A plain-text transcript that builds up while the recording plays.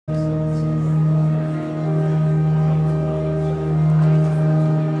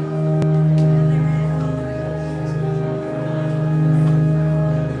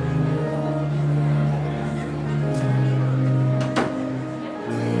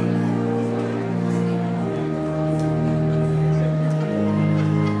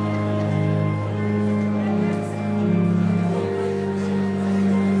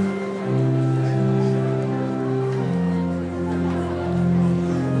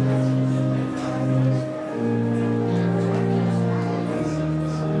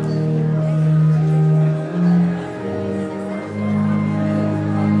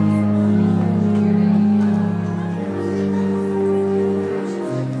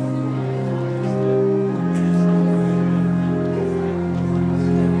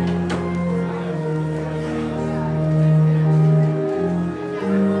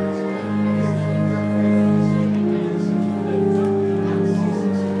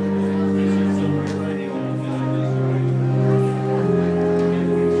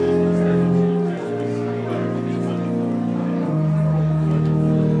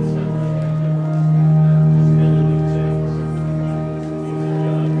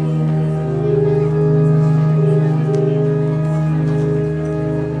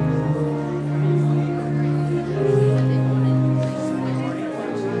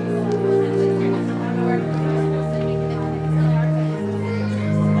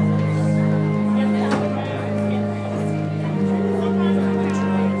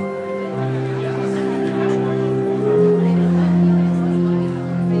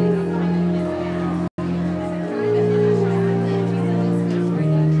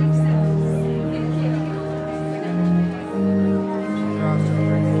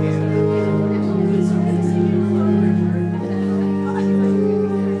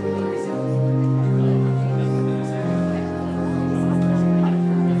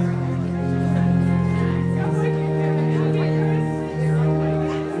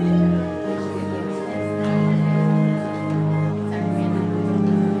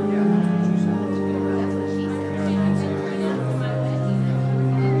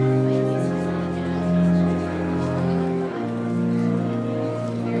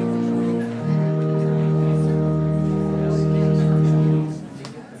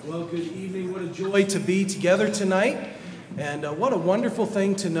joy to be together tonight. And what a wonderful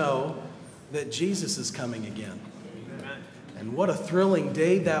thing to know that Jesus is coming again. And what a thrilling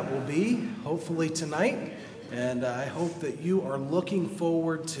day that will be, hopefully tonight. And I hope that you are looking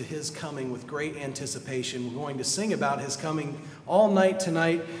forward to his coming with great anticipation. We're going to sing about his coming all night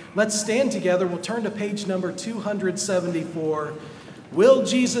tonight. Let's stand together. We'll turn to page number 274. Will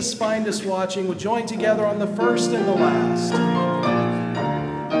Jesus Find Us Watching? We'll join together on the first and the last.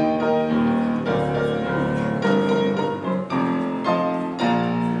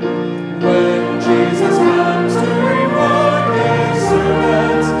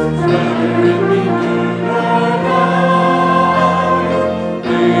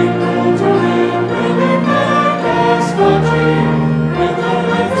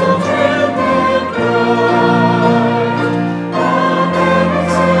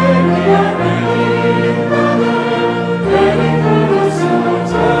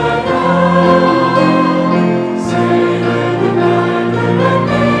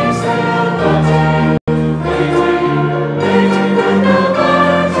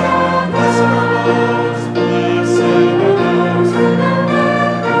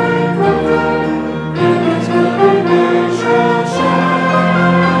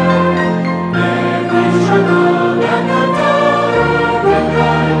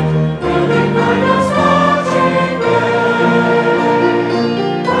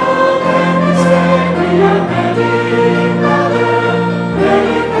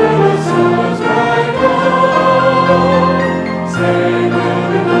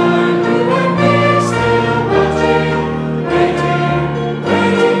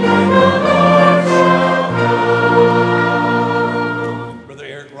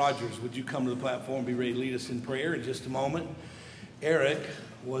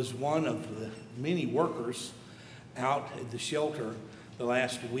 Out at the shelter the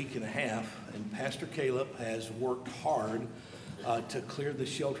last week and a half, and Pastor Caleb has worked hard to clear the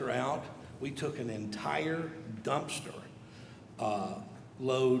shelter out. We took an entire dumpster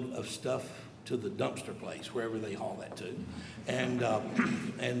load of stuff to the dumpster place, wherever they haul that to, and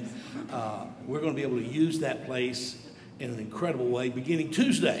we're going to be able to use that place in an incredible way beginning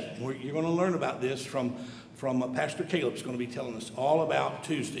Tuesday. You're going to learn about this from Pastor Caleb's going to be telling us all about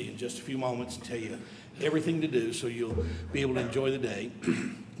Tuesday in just a few moments and tell you everything to do so you'll be able to enjoy the day.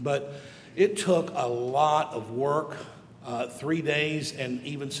 But it took a lot of work, 3 days and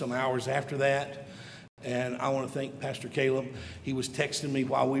even some hours after that. And I want to thank Pastor Caleb. He was texting me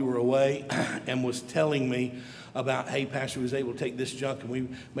while we were away and was telling me about, hey, Pastor was able to take this junk and we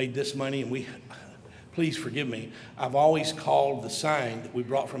made this money, and please forgive me, I've always called the sign that we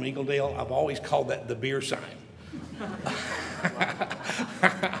brought from Eagledale, I've always called that the beer sign.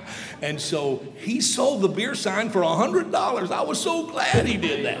 And so he sold the beer sign for $100. I was so glad he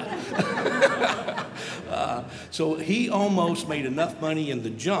did that. So he almost made enough money in the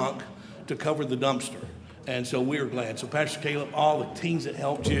junk to cover the dumpster. And so we're glad. So Pastor Caleb, all the teams that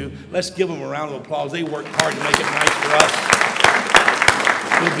helped you, let's give them a round of applause. They worked hard to make it nice for us.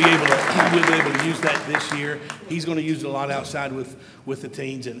 We'll be able to use that this year. He's going to use it a lot outside with the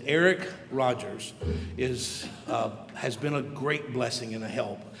teens. And Eric Rogers has been a great blessing and a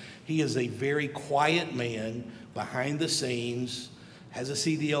help. He is a very quiet man behind the scenes, has a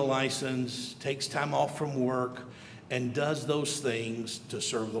CDL license, takes time off from work, and does those things to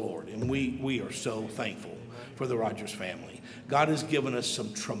serve the Lord. And we are so thankful for the Rogers family. God has given us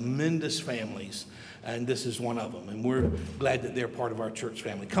some tremendous families, and this is one of them. And we're glad that they're part of our church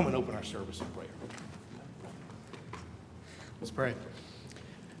family. Come and open our service in prayer. Let's pray.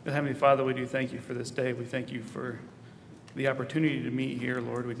 Heavenly Father, we do thank you for this day. We thank you for the opportunity to meet here,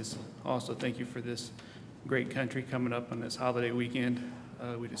 Lord. We just also thank you for this great country coming up on this holiday weekend.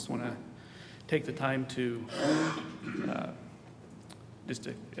 We just want to take the time to just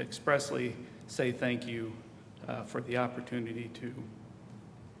to expressly say thank you for the opportunity to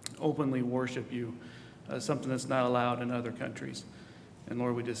openly worship you, something that's not allowed in other countries. And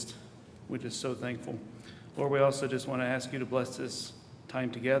Lord, we're just so thankful. Lord, we also just want to ask you to bless this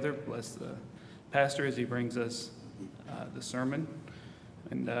time together, bless the pastor as he brings us the sermon,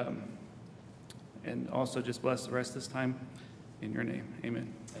 and also just bless the rest of this time in your name.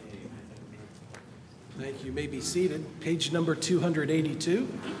 Amen. Thank you. You may be seated. Page number 282.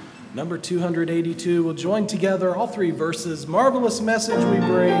 Number 282. We'll join together all three verses. Marvelous message we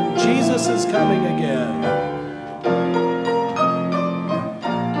bring. Jesus is coming again.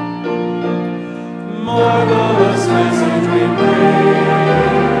 Marvelous message we bring.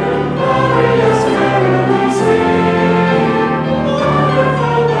 Glorious carol we sing.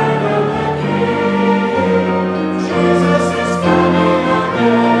 Wonderful word of the King. Jesus is coming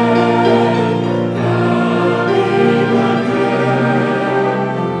again.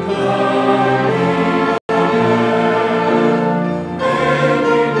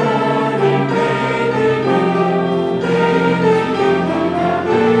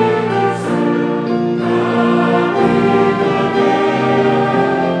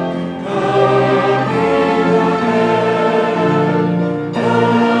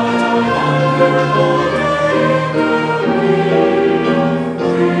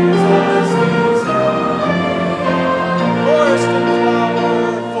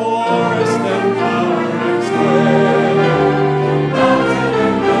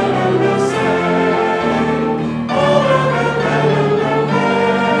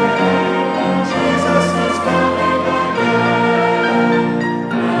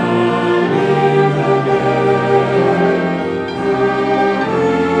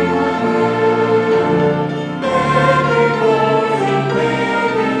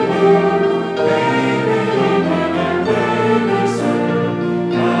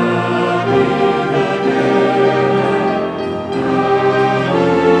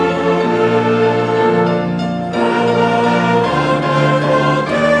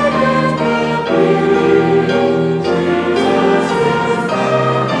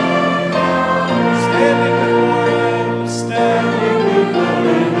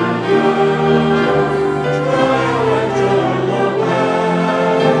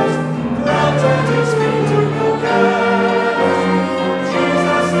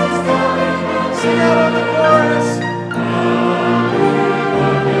 Sing out on the chorus.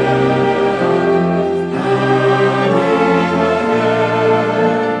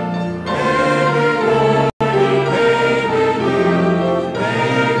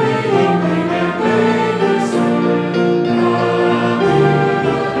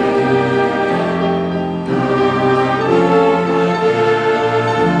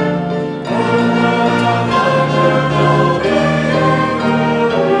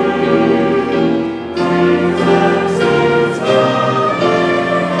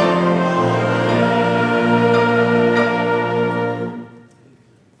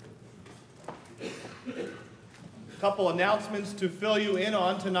 Announcements to fill you in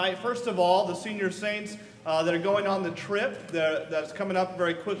on tonight. First of all, the senior saints that are going on the trip that's coming up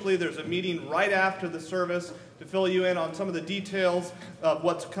very quickly. There's a meeting right after the service to fill you in on some of the details of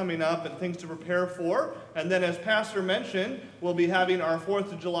what's coming up and things to prepare for. And then, as Pastor mentioned, we'll be having our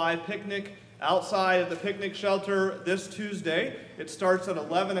 4th of July picnic outside at the picnic shelter this Tuesday. It starts at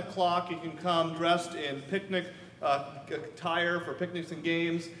 11 o'clock. You can come dressed in picnic attire for picnics and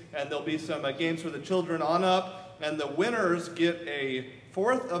games, and there'll be some games for the children on up. And the winners get a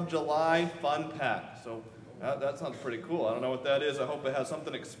 4th of July fun pack. So that sounds pretty cool. I don't know what that is. I hope it has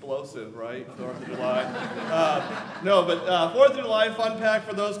something explosive, right? 4th of July. No, but 4th of July fun pack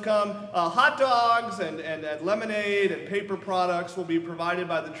for those come. Hot dogs and lemonade and paper products will be provided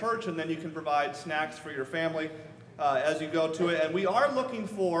by the church, and then you can provide snacks for your family as you go to it. And we are looking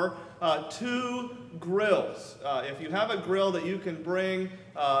for 2 grills. If you have a grill that you can bring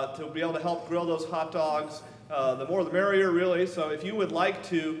to be able to help grill those hot dogs, the more the merrier, really. So if you would like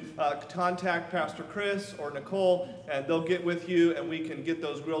to contact Pastor Chris or Nicole, and they'll get with you, and we can get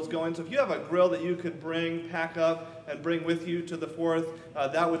those grills going. So if you have a grill that you could bring, pack up, and bring with you to the 4th,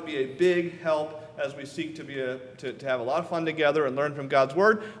 that would be a big help as we seek to have a lot of fun together and learn from God's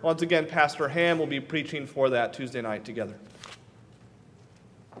Word. Once again, Pastor Hamm will be preaching for that Tuesday night together.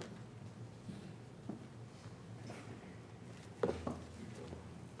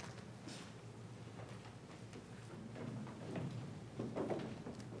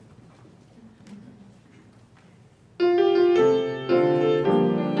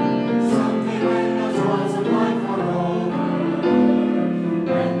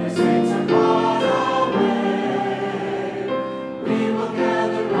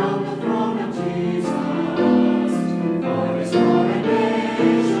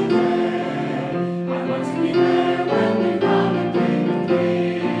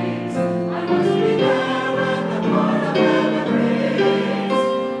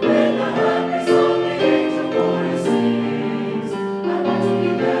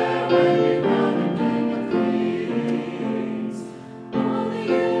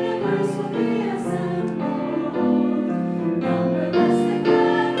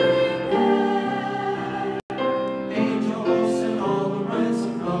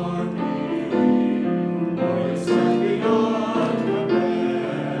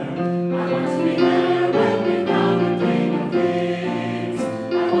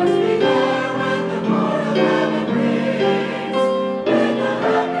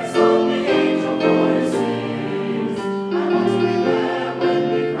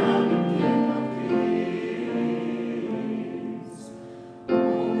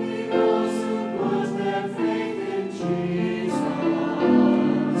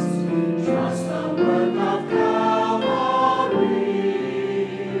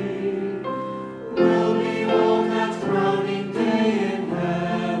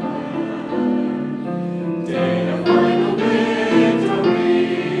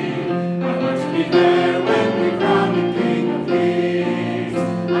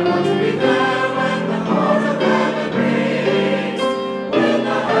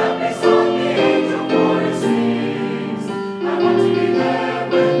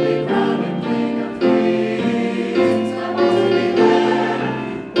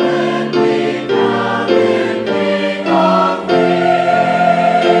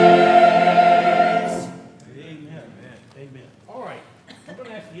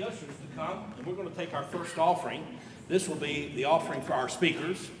 This will be the offering for our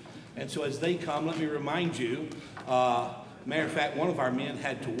speakers. And so as they come, let me remind you, matter of fact, one of our men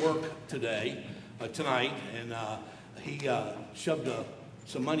had to work tonight, and he shoved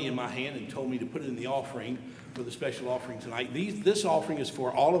some money in my hand and told me to put it in the offering for the special offering tonight. This offering is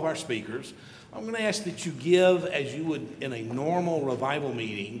for all of our speakers. I'm going to ask that you give as you would in a normal revival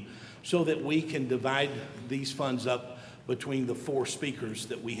meeting so that we can divide these funds up between the 4 speakers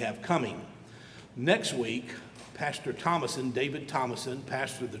that we have coming. Next week, Pastor Thomason, David Thomason,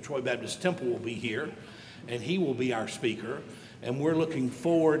 pastor of the Troy Baptist Temple, will be here, and he will be our speaker. and we're looking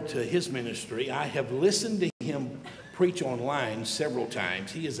forward to his ministry. I have listened to him preach online several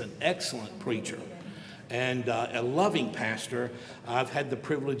times. He is an excellent preacher and a loving pastor. I've had the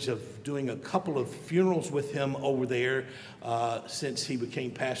privilege of doing a couple of funerals with him over there since he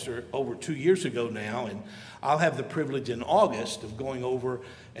became pastor over 2 years ago now, and I'll have the privilege in August of going over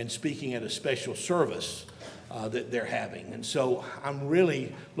and speaking at a special service that they're having. And so I'm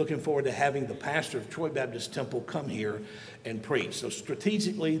really looking forward to having the pastor of Troy Baptist Temple come here and preach. So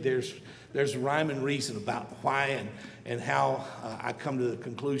strategically, there's rhyme and reason about why and how I come to the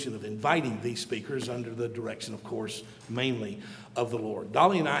conclusion of inviting these speakers under the direction, of course, mainly of the Lord.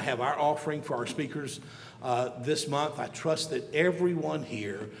 Dolly and I have our offering for our speakers this month. I trust that everyone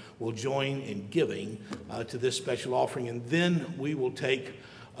here will join in giving to this special offering, and then we will take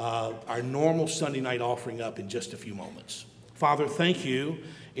our normal Sunday night offering up in just a few moments. Father, thank you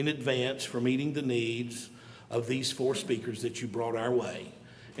in advance for meeting the needs of these 4 speakers that you brought our way.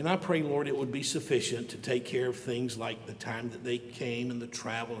 And I pray, Lord, it would be sufficient to take care of things like the time that they came and the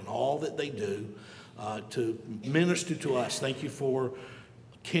travel and all that they do to minister to us. Thank you for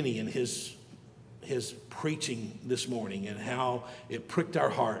Kenny and his preaching this morning and how it pricked our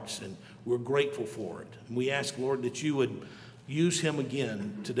hearts, and we're grateful for it. And we ask, Lord, that you would use him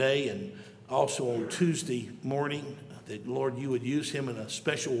again today and also on Tuesday morning, that, Lord, you would use him in a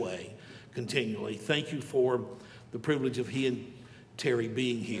special way continually. Thank you for the privilege of he and Terry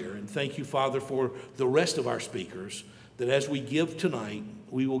being here. And thank you, Father, for the rest of our speakers, that as we give tonight,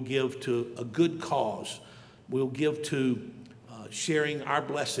 we will give to a good cause. We'll give to sharing our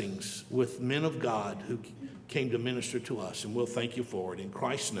blessings with men of God who came to minister to us. And we'll thank you for it. In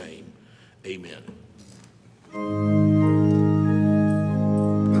Christ's name, amen.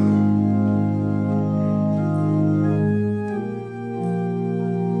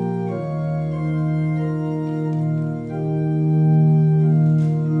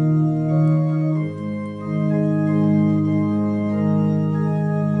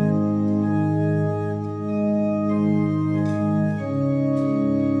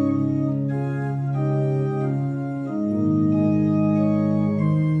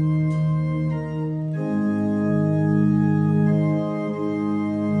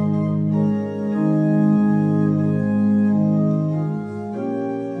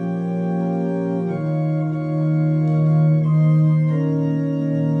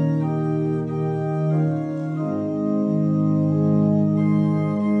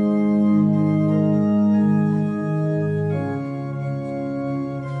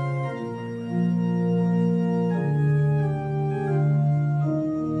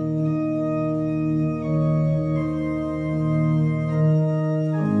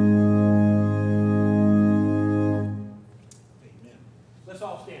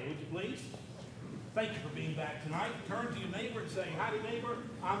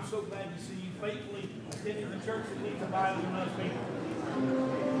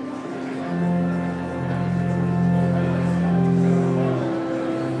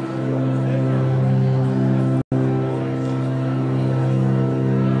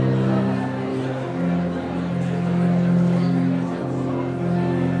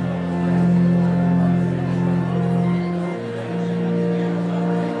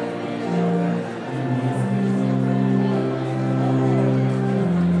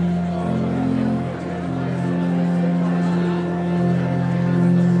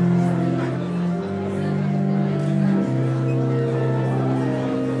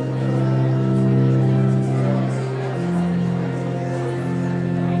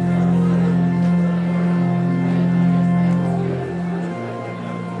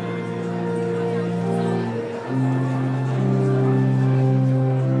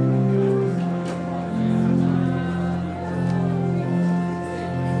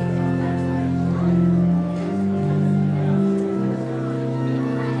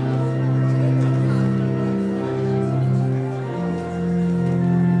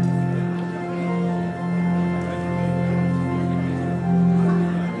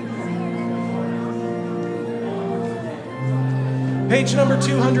 Page number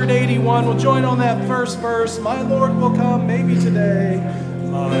 281. We'll join on that first verse. My Lord will come maybe today.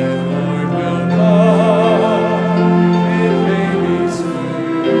 My Lord will come. It may be soon.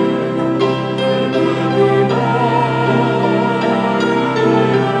 It will be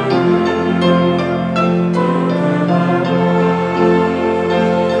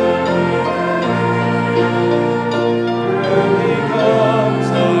when he comes,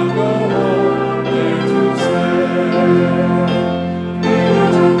 I'll go home there to stay.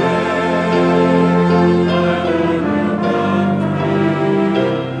 Today,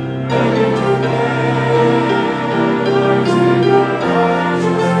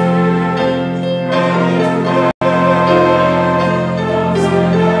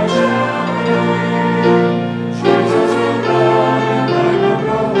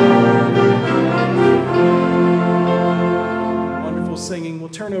 singing, we'll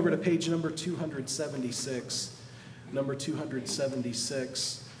turn over to page number 276. Number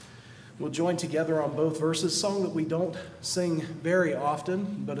 276. We'll join together on both verses. Song that we don't sing very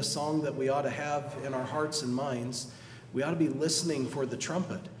often, but a song that we ought to have in our hearts and minds. We ought to be listening for the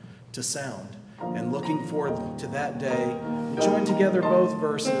trumpet to sound and looking forward to that day. We'll join together both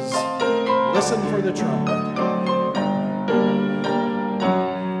verses. Listen for the trumpet.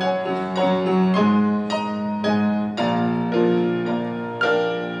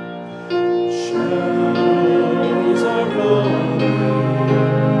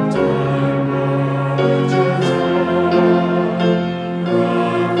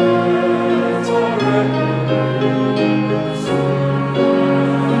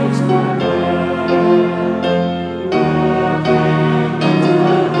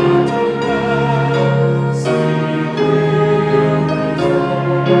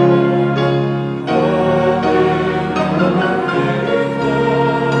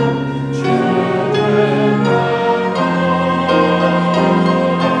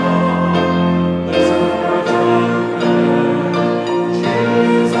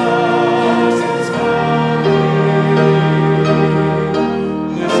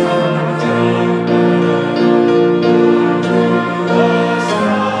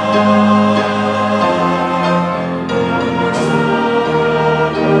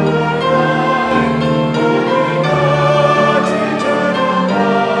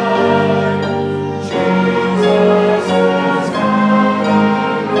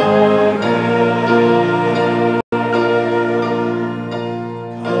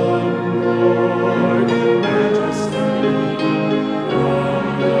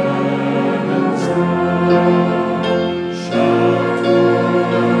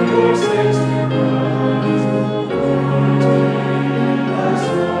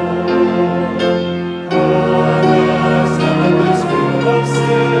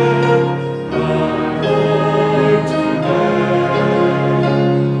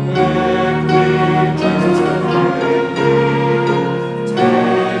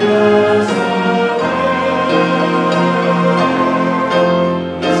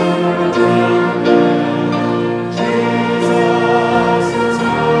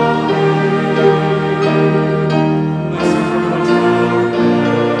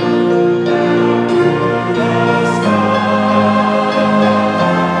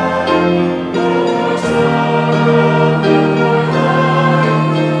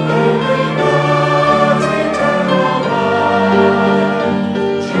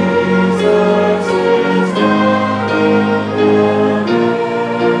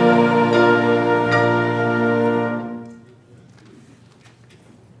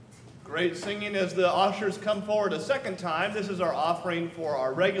 Come forward a second time. This is our offering for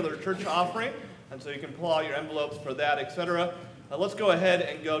our regular church offering, and so you can pull out your envelopes for that, etc. Let's go ahead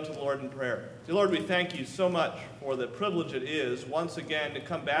and go to the Lord in prayer. Dear Lord, we thank you so much for the privilege it is once again to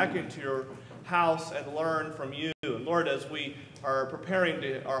come back into your house and learn from you. And Lord, as we are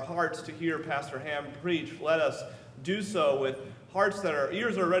preparing our hearts to hear Pastor Hamm preach, let us do so with hearts that our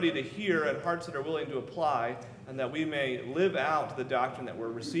ears are ready to hear and hearts that are willing to apply, and that we may live out the doctrine that we're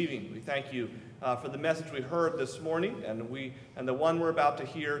receiving. We thank you for the message we heard this morning and the one we're about to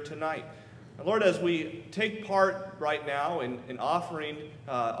hear tonight. And Lord, as we take part right now in offering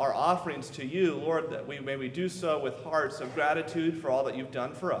our offerings to you, Lord, that may we do so with hearts of gratitude for all that you've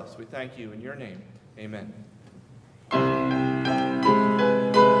done for us. We thank you in your name. Amen.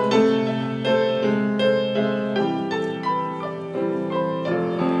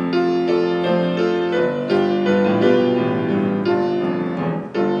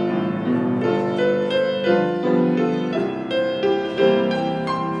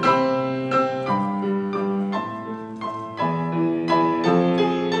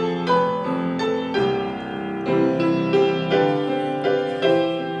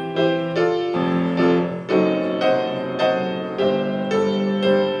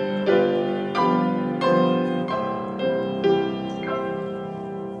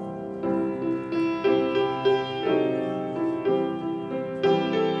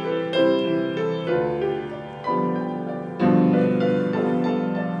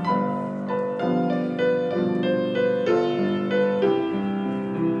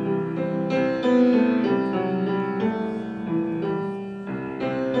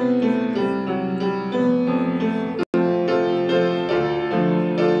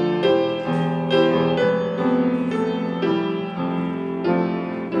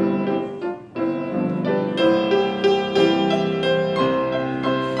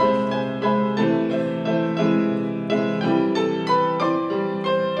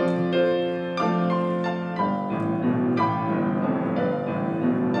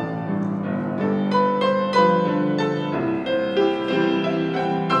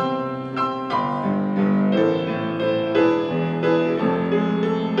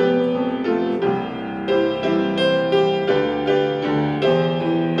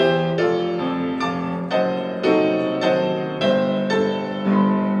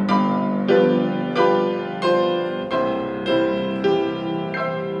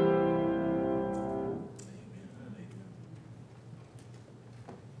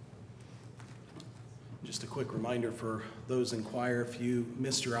 Just a quick reminder for those in choir, if you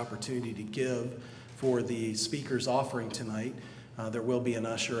missed your opportunity to give for the speaker's offering tonight, there will be an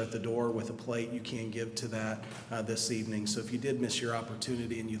usher at the door with a plate. You can give to that this evening. So if you did miss your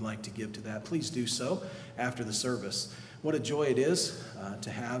opportunity and you'd like to give to that, please do so after the service. What a joy it is to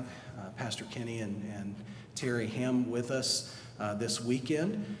have Pastor Kenny and Terry Hamm with us this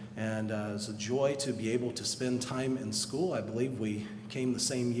weekend. And it's a joy to be able to spend time in school. I believe we came the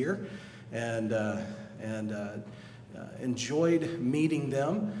same year and enjoyed meeting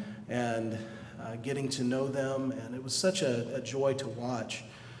them and getting to know them, and it was such a joy to watch.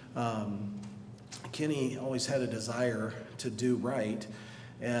 Kenny always had a desire to do right,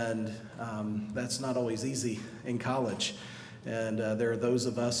 and that's not always easy in college. And there are those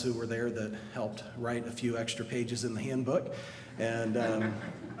of us who were there that helped write a few extra pages in the handbook. And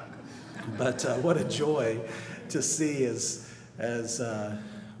but what a joy to see as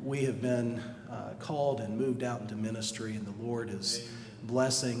we have been called and moved out into ministry, and the Lord is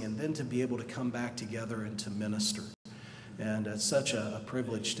blessing, and then to be able to come back together and to minister. And it's such a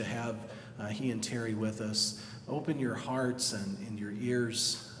privilege to have he and Terry with us. Open your hearts and your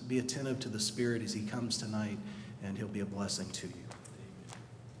ears. Be attentive to the Spirit as he comes tonight, and he'll be a blessing to you.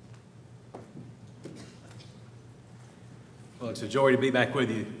 Well, it's a joy to be back with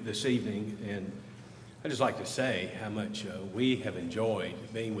you this evening, and I'd just like to say how much we have enjoyed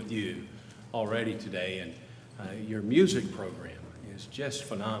being with you already today, and your music program is just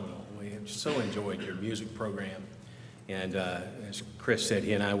phenomenal. We have so enjoyed your music program, and as Chris said,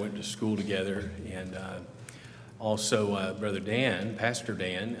 he and I went to school together, and also Brother Dan, Pastor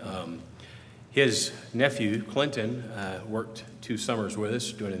Dan, his nephew Clinton worked 2 summers with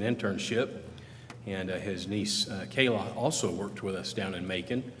us doing an internship, and his niece Kayla also worked with us down in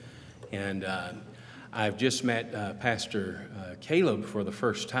Macon, and I've just met Pastor Caleb for the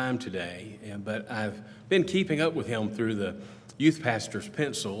first time today, but I've been keeping up with him through the Youth Pastor's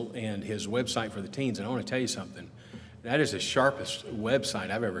Pencil and his website for the teens, and I want to tell you something. That is the sharpest website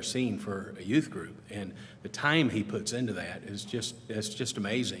I've ever seen for a youth group, and the time he puts into that is just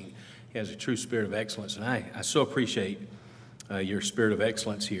amazing. He has a true spirit of excellence, and I so appreciate your spirit of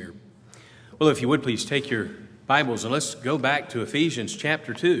excellence here. Well, if you would please take your Bibles and let's go back to Ephesians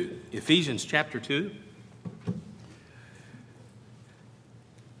chapter 2. Ephesians chapter 2.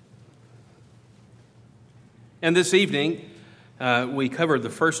 And this evening, we covered the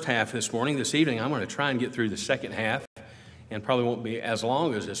first half this morning. This evening, I'm going to try and get through the second half, and probably won't be as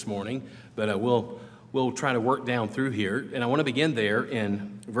long as this morning, but we'll try to work down through here. And I want to begin there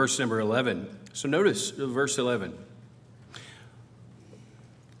in verse number 11. So notice verse 11.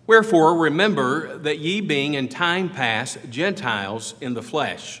 Wherefore, remember that ye being in time past Gentiles in the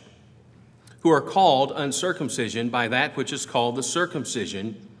flesh, who are called uncircumcision by that which is called the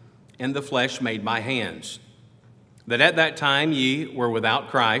circumcision in the flesh made by hands, that at that time ye were without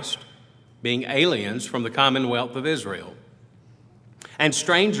Christ, being aliens from the commonwealth of Israel, and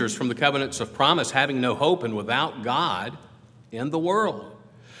strangers from the covenants of promise, having no hope and without God in the world.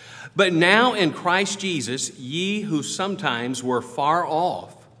 But now in Christ Jesus, ye who sometimes were far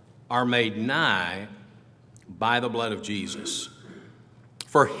off are made nigh by the blood of Jesus.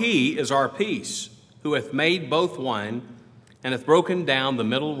 For he is our peace, who hath made both one, and hath broken down the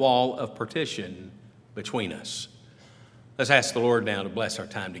middle wall of partition between us. Let's ask the Lord now to bless our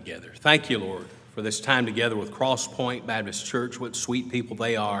time together. Thank you, Lord, for this time together with Crosspointe Baptist Church. What sweet people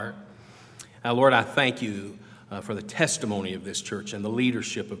they are. Lord, I thank you for the testimony of this church and the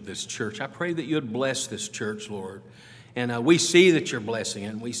leadership of this church. I pray that you would bless this church, Lord. And we see that you're blessing,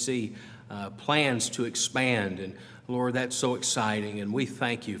 and we see plans to expand. And Lord, that's so exciting, and we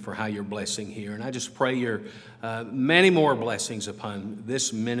thank you for how you're blessing here. And I just pray your many more blessings upon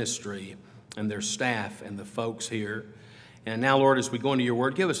this ministry and their staff and the folks here. And now, Lord, as we go into your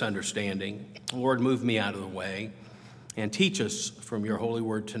word, give us understanding. Lord, move me out of the way and teach us from your holy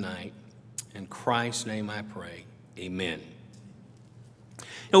word tonight. In Christ's name I pray, amen.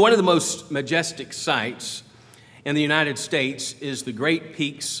 Now, one of the most majestic sights in the United States is the great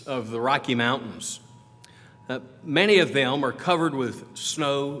peaks of the Rocky Mountains. Many of them are covered with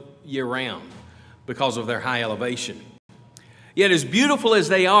snow year-round because of their high elevation. Yet as beautiful as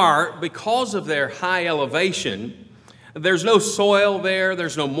they are, because of their high elevation, there's no soil there,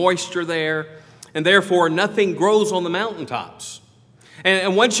 there's no moisture there, and therefore nothing grows on the mountaintops.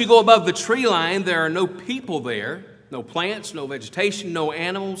 And once you go above the tree line, there are no people there, no plants, no vegetation, no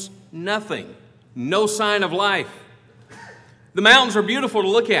animals, nothing. No sign of life. The mountains are beautiful to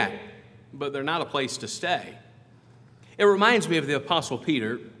look at, but they're not a place to stay. It reminds me of the Apostle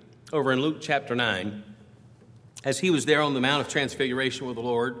Peter over in Luke chapter 9, as he was there on the Mount of Transfiguration with the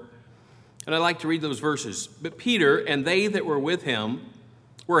Lord, And I'd like to read those verses. But Peter and they that were with him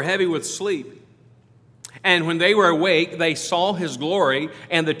were heavy with sleep. And when they were awake, they saw his glory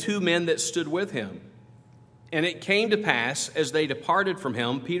and the two men that stood with him. And it came to pass, as they departed from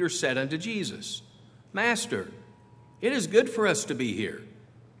him, Peter said unto Jesus, Master, it is good for us to be here.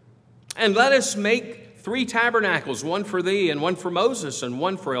 And let us make 3 tabernacles, one for thee, and one for Moses, and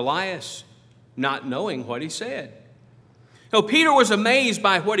one for Elias, not knowing what he said. Now, Peter was amazed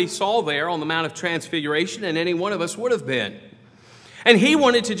by what he saw there on the Mount of Transfiguration, and any one of us would have been. And he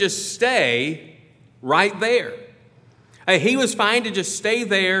wanted to just stay right there. He was fine to just stay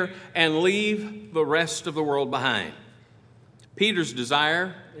there and leave the rest of the world behind. Peter's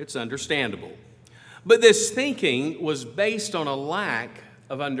desire, it's understandable. But this thinking was based on a lack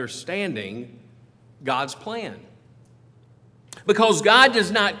of understanding God's plan. Because God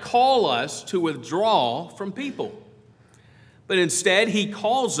does not call us to withdraw from people, but instead He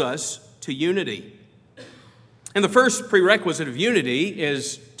calls us to unity. And the first prerequisite of unity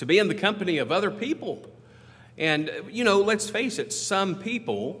is to be in the company of other people. And, you know, let's face it, some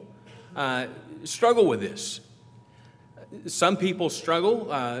people struggle with this. Some people struggle.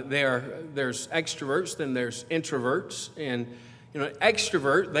 There's extroverts, then there's introverts. And, you know,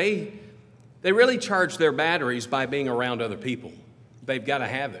 extrovert, they really charge their batteries by being around other people. They've got to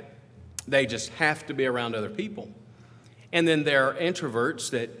have it. They just have to be around other people. And then there are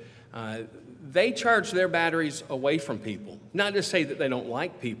introverts that they charge their batteries away from people. Not to say that they don't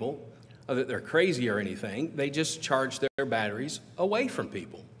like people or that they're crazy or anything. They just charge their batteries away from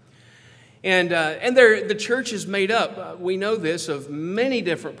people. And the church is made up, we know this, of many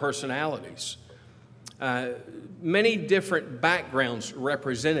different personalities. Many different backgrounds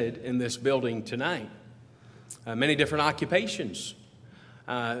represented in this building tonight. Many different occupations.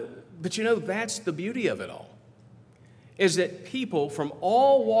 But you know, that's the beauty of it all. Is that people from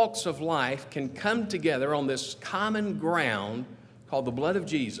all walks of life can come together on this common ground called the blood of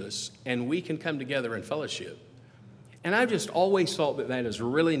Jesus, and we can come together in fellowship. And I've just always thought that that is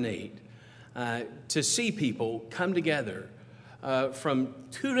really neat, to see people come together from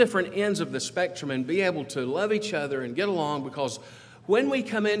 2 different ends of the spectrum and be able to love each other and get along, because when we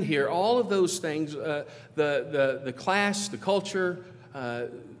come in here, all of those things, the class, the culture,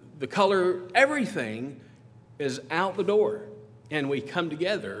 the color, everything is out the door, and we come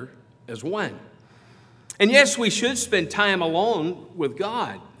together as one. And yes, we should spend time alone with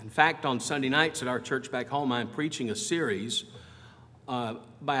God. In fact, on Sunday nights at our church back home, I'm preaching a series by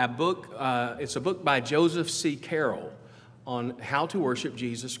a book. It's a book by Joseph C. Carroll on how to worship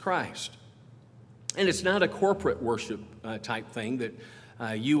Jesus Christ. And it's not a corporate worship type thing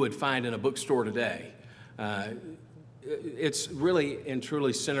that you would find in a bookstore today. It's really and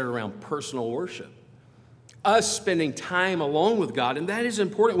truly centered around personal worship. Us spending time alone with God, and that is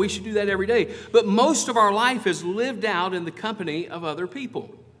important. We should do that every day. But most of our life is lived out in the company of other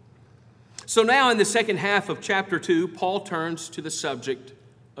people. So now in the second half of chapter 2, Paul turns to the subject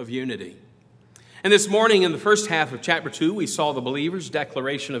of unity. And this morning in the first half of chapter 2, we saw the believer's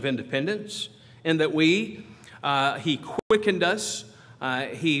declaration of independence, and that He quickened us,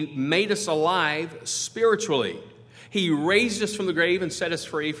 He made us alive spiritually. He raised us from the grave and set us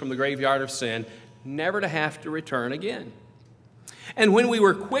free from the graveyard of sin, never to have to return again. And when we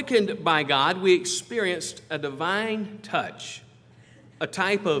were quickened by God, we experienced a divine touch, a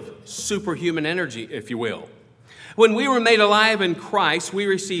type of superhuman energy, if you will. When we were made alive in Christ, we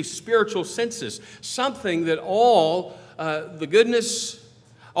received spiritual senses, something that all the goodness,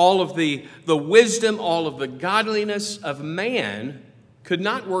 all of the wisdom, all of the godliness of man could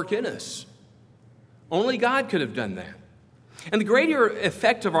not work in us. Only God could have done that. And the greater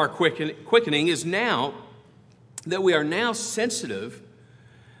effect of our quickening is now that we are now sensitive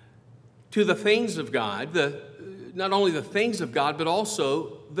to the things of God, not only the things of God, but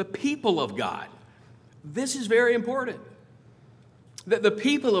also the people of God. This is very important, that the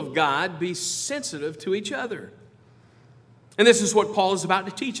people of God be sensitive to each other. And this is what Paul is about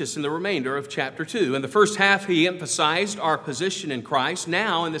to teach us in the remainder of chapter 2. In the first half, he emphasized our position in Christ.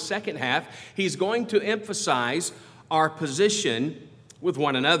 Now, in the second half, he's going to emphasize our position with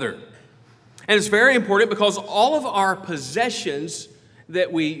one another. And it's very important because all of our possessions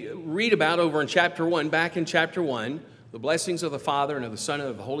that we read about over in chapter 1, back in chapter 1, the blessings of the Father and of the Son and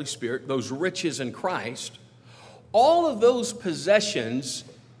of the Holy Spirit, those riches in Christ, all of those possessions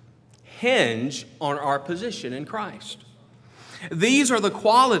hinge on our position in Christ. These are the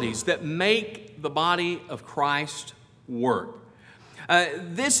qualities that make the body of Christ work.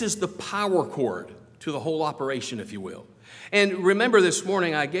 This is the power cord to the whole operation, if you will. And remember this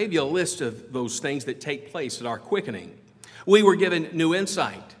morning, I gave you a list of those things that take place at our quickening. We were given new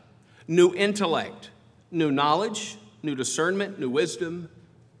insight. new intellect, new knowledge, new discernment, new wisdom,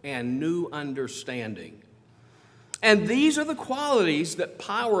 and new understanding. And these are the qualities that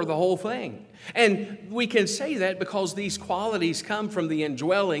power the whole thing. And we can say that because these qualities come from the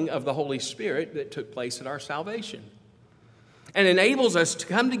indwelling of the Holy Spirit that took place at our salvation. And enables us to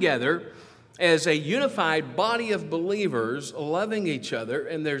come together as a unified body of believers loving each other.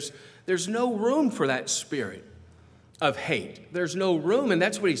 And there's no room for that spirit of hate. There's no room, and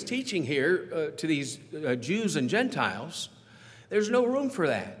that's what he's teaching here to these Jews and Gentiles. There's no room for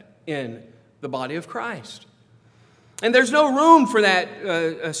that in the body of Christ. And there's no room for that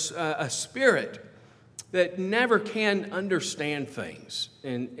a spirit that never can understand things,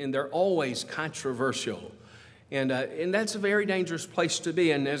 and they're always controversial. And that's a very dangerous place to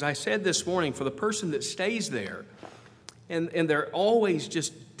be. And as I said this morning, for the person that stays there, and they're always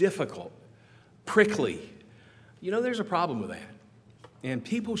just difficult, prickly, there's a problem with that. And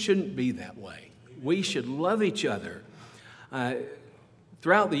people shouldn't be that way. We should love each other.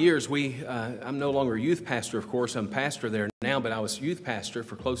 Throughout the years, I'm no longer a youth pastor, of course. I'm pastor there now, but I was youth pastor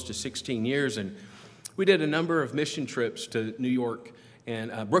for close to 16 years. And we did a number of mission trips to New York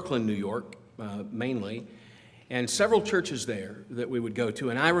and Brooklyn, New York, mainly, and several churches there that we would go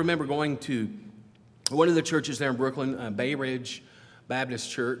to. And I remember going to one of the churches there in Brooklyn, Bay Ridge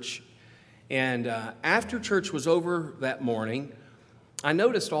Baptist Church. And after church was over that morning, I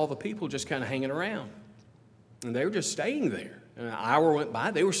noticed all the people just kind of hanging around. And they were just staying there. An hour went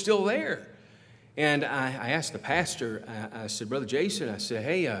by, they were still there. And I asked the pastor, I said, Brother Jason, I said,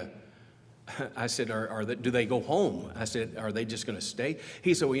 hey, I said, do they go home? I said, are they just going to stay?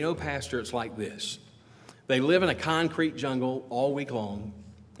 He said, well, Pastor, it's like this. They live in a concrete jungle all week long,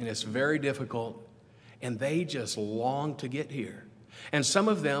 and it's very difficult, and they just long to get here. And some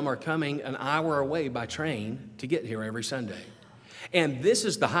of them are coming an hour away by train to get here every Sunday. And this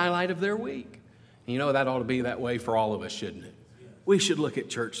is the highlight of their week. That ought to be that way for all of us, shouldn't it? We should look at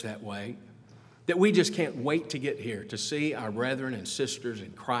church that way, that we just can't wait to get here to see our brethren and sisters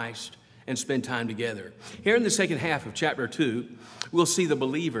in Christ and spend time together. Here in the second half of chapter 2, we'll see the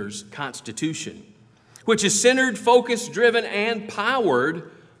believer's constitution, which is centered, focused, driven, and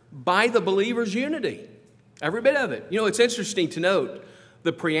powered by the believer's unity. Every bit of it. It's interesting to note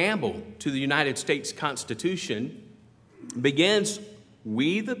the preamble to the United States Constitution begins,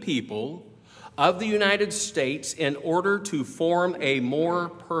 "We the people of the United States in order to form a more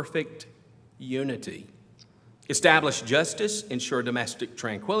perfect unity, establish justice, ensure domestic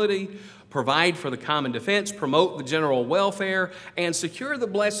tranquility, provide for the common defense, promote the general welfare, and secure the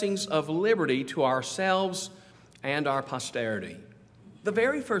blessings of liberty to ourselves and our posterity." The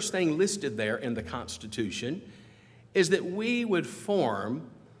very first thing listed there in the Constitution is that we would form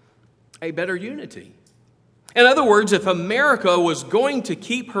a better unity. In other words, if America was going to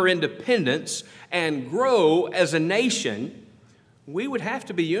keep her independence and grow as a nation, we would have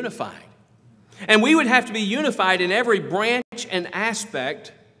to be unified. And we would have to be unified in every branch and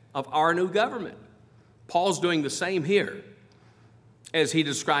aspect of our new government. Paul's doing the same here as he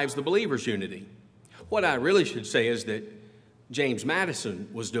describes the believer's unity. What I really should say is that James Madison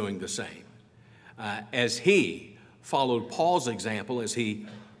was doing the same as he followed Paul's example as he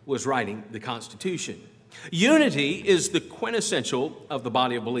was writing the Constitution. Unity is the quintessential of the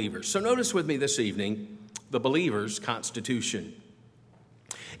body of believers. So notice with me this evening the believer's constitution.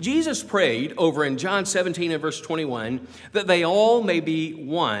 Jesus prayed over in John 17 and verse 21 that they all may be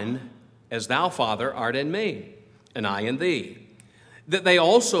one as thou, Father, art in me, and I in thee. That they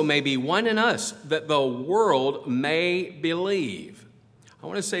also may be one in us, that the world may believe. I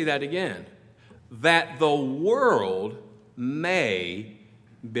want to say that again. That the world may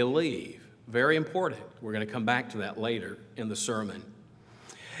believe. Very important. We're going to come back to that later in the sermon.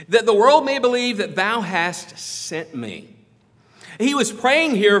 That the world may believe that thou hast sent me. He was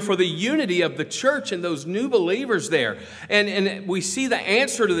praying here for the unity of the church and those new believers there. And we see the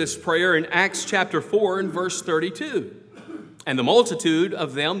answer to this prayer in Acts chapter 4 and verse 32. And the multitude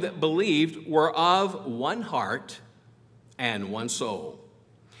of them that believed were of one heart and one soul.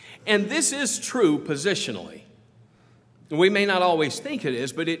 And this is true positionally. We may not always think it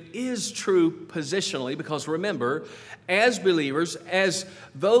is, but it is true positionally because remember, as believers, as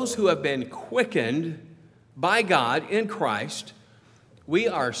those who have been quickened by God in Christ, we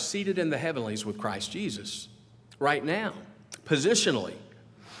are seated in the heavenlies with Christ Jesus right now, positionally.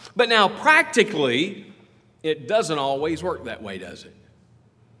 But now practically, it doesn't always work that way, does it?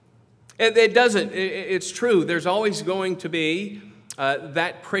 It doesn't. It's true. There's always going to be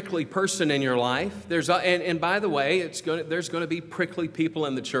that prickly person in your life. And by the way, there's going to be prickly people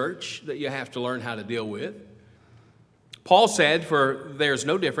in the church that you have to learn how to deal with. Paul said, "For there's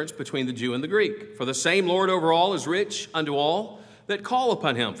no difference between the Jew and the Greek. For the same Lord over all is rich unto all that call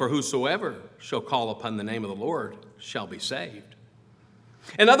upon him. For whosoever shall call upon the name of the Lord shall be saved."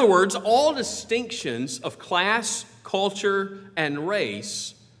 In other words, all distinctions of class, culture, and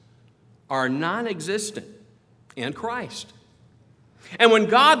race are non-existent in Christ. And when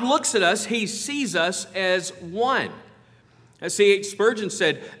God looks at us, he sees us as one. As C.H. Spurgeon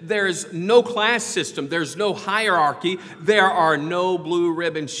said, there's no class system, there's no hierarchy, there are no blue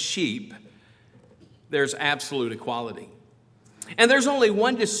ribbon sheep. There's absolute equality. And there's only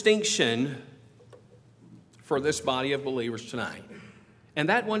one distinction for this body of believers tonight. And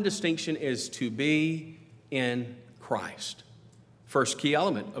that one distinction is to be in Christ. First key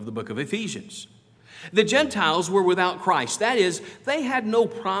element of the book of Ephesians. The Gentiles were without Christ. That is, they had no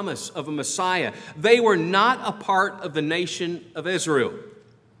promise of a Messiah. They were not a part of the nation of Israel.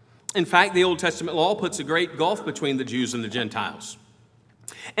 In fact, the Old Testament law puts a great gulf between the Jews and the Gentiles.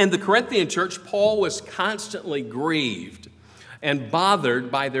 And the Corinthian church, Paul was constantly grieved and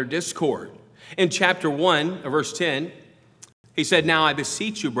bothered by their discord. In chapter 1, verse 10, he said, "Now I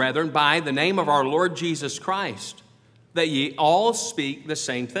beseech you, brethren, by the name of our Lord Jesus Christ, that ye all speak the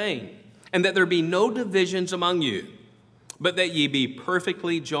same thing, and that there be no divisions among you, but that ye be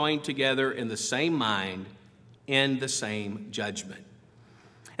perfectly joined together in the same mind, in the same judgment."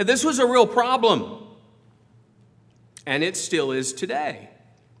 And this was a real problem, and it still is today.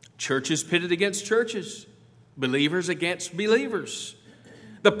 Churches pitted against churches, believers against believers.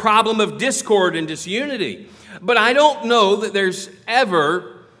 The problem of discord and disunity. But I don't know that there's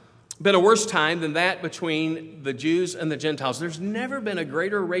ever been a worse time than that between the Jews and the Gentiles. There's never been a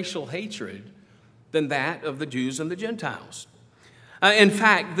greater racial hatred than that of the Jews and the Gentiles. In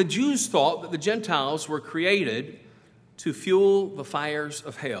fact, the Jews thought that the Gentiles were created to fuel the fires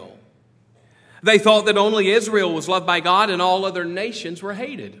of hell. They thought that only Israel was loved by God and all other nations were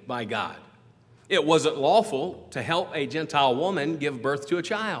hated by God. It wasn't lawful to help a Gentile woman give birth to a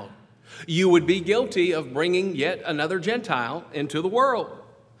child. You would be guilty of bringing yet another Gentile into the world.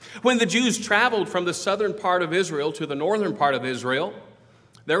 When the Jews traveled from the southern part of Israel to the northern part of Israel,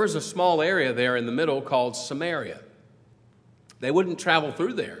 there was a small area there in the middle called Samaria. They wouldn't travel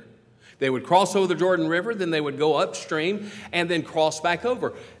through there. They would cross over the Jordan River, then they would go upstream and then cross back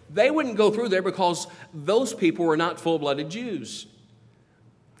over. They wouldn't go through there because those people were not full-blooded Jews.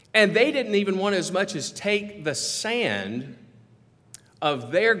 And they didn't even want as much as take the sand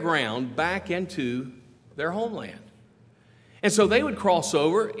of their ground back into their homeland. And so they would cross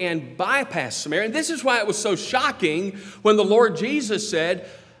over and bypass Samaria. And this is why it was so shocking when the Lord Jesus said,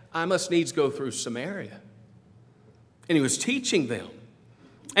 "I must needs go through Samaria." And he was teaching them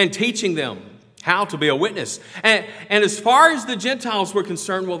how to be a witness. And as far as the Gentiles were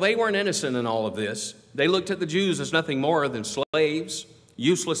concerned, well, they weren't innocent in all of this. They looked at the Jews as nothing more than slaves,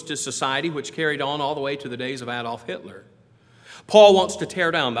 useless to society, which carried on all the way to the days of Adolf Hitler. Paul wants to tear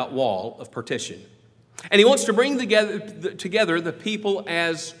down that wall of partition. And he wants to bring together the people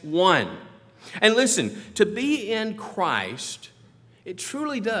as one. And listen, to be in Christ, it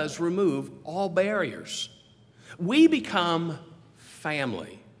truly does remove all barriers. We become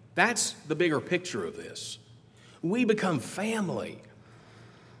family. That's the bigger picture of this. We become family.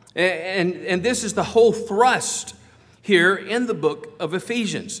 And this is the whole thrust here in the book of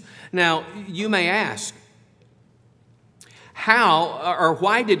Ephesians. Now, you may ask, how or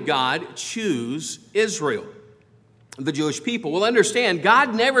why did God choose Israel, the Jewish people? Well, understand,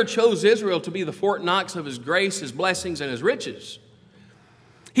 God never chose Israel to be the Fort Knox of his grace, his blessings, and his riches.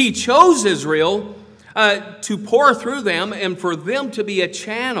 He chose Israel to pour through them and for them to be a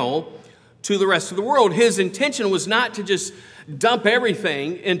channel to the rest of the world. His intention was not to just dump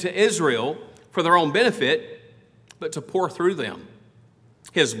everything into Israel for their own benefit, but to pour through them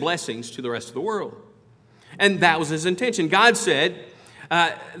his blessings to the rest of the world. And that was his intention. God said,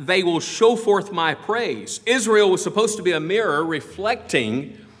 they will show forth my praise. Israel was supposed to be a mirror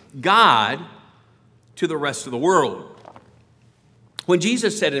reflecting God to the rest of the world. When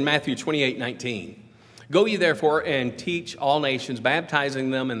Jesus said in Matthew 28:19, "Go ye therefore and teach all nations,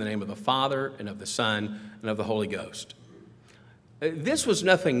 baptizing them in the name of the Father and of the Son and of the Holy Ghost." This was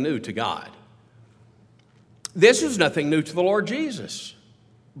nothing new to God. This was nothing new to the Lord Jesus.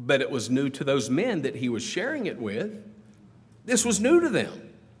 But it was new to those men that he was sharing it with. This was new to them.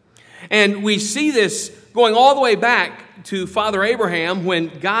 And we see this going all the way back to Father Abraham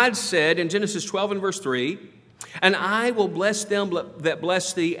when God said in Genesis 12 and verse 3, "And I will bless them that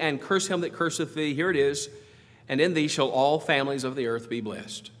bless thee, and curse him that curseth thee." Here it is. "And in thee shall all families of the earth be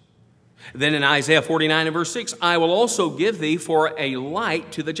blessed." Then in Isaiah 49 and verse 6, "I will also give thee for a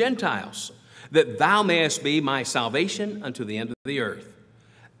light to the Gentiles, that thou mayest be my salvation unto the end of the earth.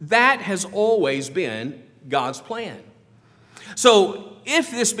 That has always been God's plan. So,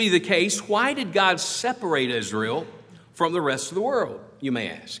 if this be the case, why did God separate Israel from the rest of the world, you may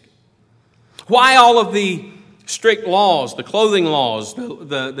ask? Why all of the strict laws, the clothing laws,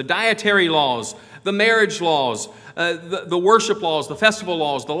 the dietary laws, the marriage laws, the worship laws, the festival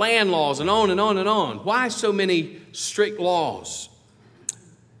laws, the land laws, and on and on and on? Why so many strict laws?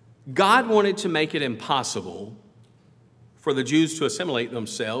 God wanted to make it impossible for the Jews to assimilate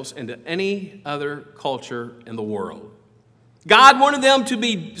themselves into any other culture in the world. God wanted them to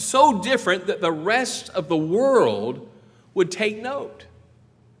be so different that the rest of the world would take note.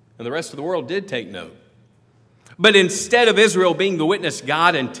 And the rest of the world did take note. But instead of Israel being the witness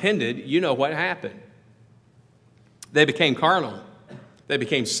God intended, you know what happened. They became carnal. They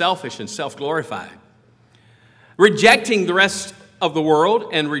became selfish and self-glorified, rejecting the rest of the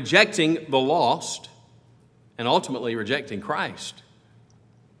world and rejecting the lost, and ultimately rejecting Christ.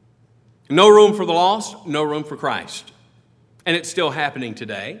 No room for the lost, no room for Christ. And it's still happening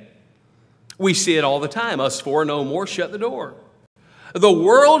today. We see it all the time. Us four no more, shut the door. The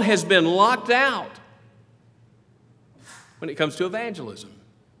world has been locked out when it comes to evangelism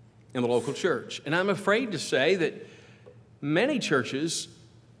in the local church. And I'm afraid to say that many churches,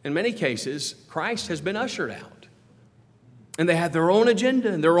 in many cases, Christ has been ushered out. And they have their own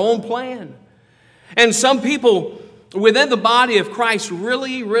agenda and their own plan. And some people within the body of Christ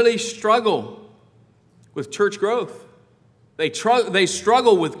really struggle with church growth. They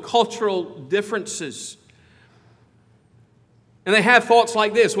struggle with cultural differences. And they have thoughts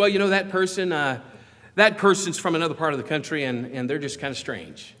like this. Well, you know, that person's from another part of the country and they're just kind of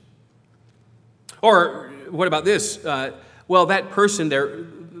strange. Or what about this? Well, that person,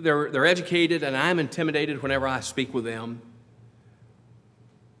 they're educated and I'm intimidated whenever I speak with them.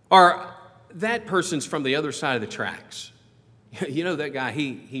 Or that person's from the other side of the tracks. You know, that guy,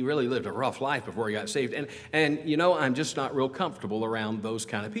 he really lived a rough life before he got saved. And you know, I'm just not real comfortable around those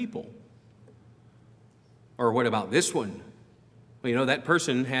kind of people. Or what about this one? Well, you know, that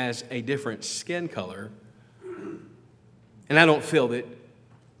person has a different skin color. And I don't feel that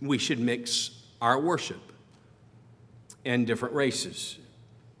we should mix our worship in different races.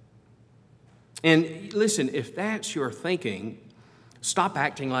 And listen, if that's your thinking, stop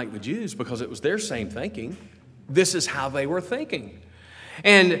acting like the Jews, because it was their same thinking. This is how they were thinking.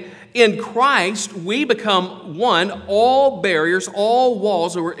 And in Christ, we become one. All barriers, all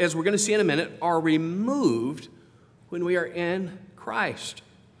walls, as we're going to see in a minute, are removed when we are in Christ.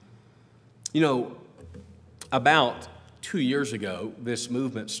 You know, about 2 years ago, this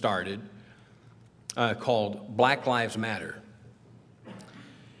movement started called Black Lives Matter.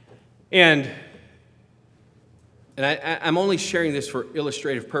 And I'm only sharing this for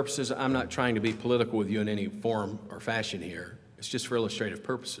illustrative purposes. I'm not trying to be political with you in any form or fashion here. It's just for illustrative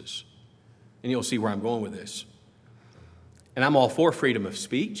purposes. And you'll see where I'm going with this. And I'm all for freedom of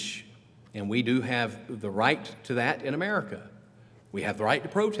speech, and we do have the right to that in America. We have the right to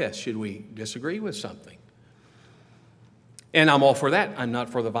protest should we disagree with something. And I'm all for that. I'm not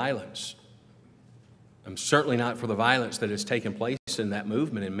for the violence. I'm certainly not for the violence that has taken place in that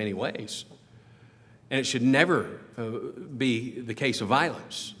movement in many ways. And it should never be the case of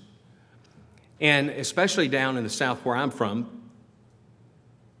violence. And especially down in the South where I'm from,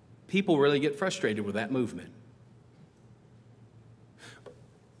 people really get frustrated with that movement.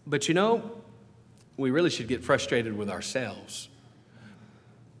 But you know, we really should get frustrated with ourselves.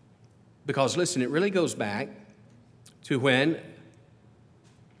 Because listen, it really goes back to when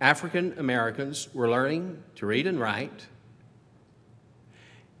African Americans were learning to read and write.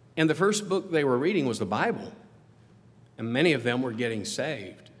 And the first book they were reading was the Bible. And many of them were getting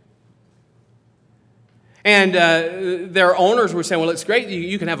saved. And their owners were saying, well, it's great.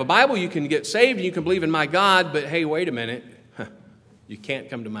 You can have a Bible, you can get saved, and you can believe in my God, but hey, wait a minute. You can't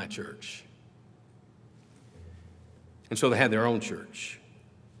come to my church. And so they had their own church.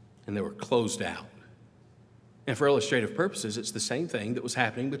 And they were closed out. And for illustrative purposes, it's the same thing that was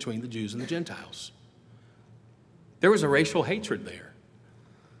happening between the Jews and the Gentiles. There was a racial hatred there.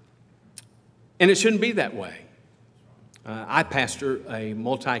 And it shouldn't be that way. I pastor a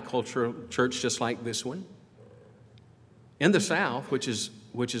multicultural church just like this one in the South, which is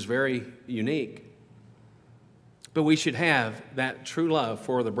very unique. But we should have that true love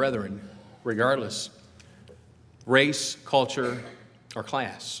for the brethren, regardless race, culture, or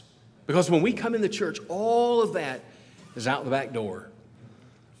class. Because when we come in the church, all of that is out the back door.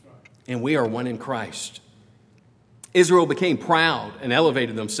 And we are one in Christ. Israel became proud and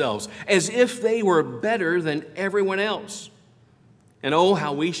elevated themselves as if they were better than everyone else. And oh,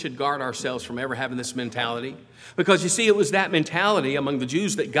 how we should guard ourselves from ever having this mentality. Because you see, it was that mentality among the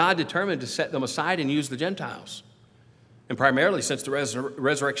Jews that God determined to set them aside and use the Gentiles. And primarily since the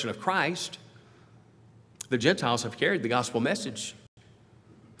resurrection of Christ, the Gentiles have carried the gospel message.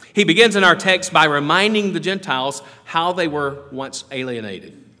 He begins in our text by reminding the Gentiles how they were once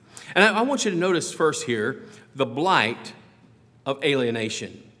alienated. And I want you to notice first here the blight of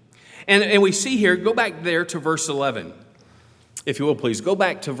alienation. And we see here, go back there to verse 11. If you will, please, go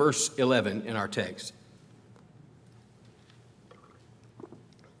back to verse 11 in our text.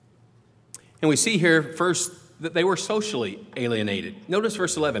 And we see here first that they were socially alienated. Notice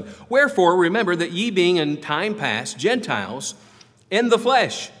verse 11. Wherefore, remember that ye being in time past Gentiles in the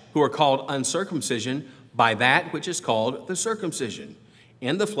flesh, who are called uncircumcision by that which is called the circumcision,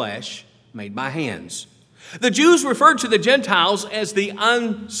 in the flesh made by hands. The Jews referred to the Gentiles as the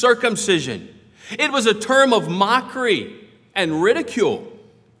uncircumcision. It was a term of mockery and ridicule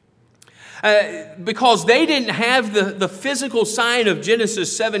because they didn't have the physical sign of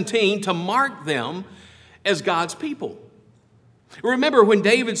Genesis 17 to mark them as God's people. Remember when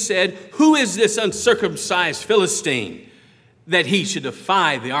David said, "Who is this uncircumcised Philistine that he should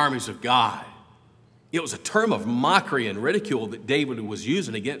defy the armies of God?" It was a term of mockery and ridicule that David was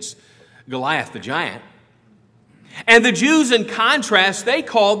using against Goliath the giant. And the Jews, in contrast, they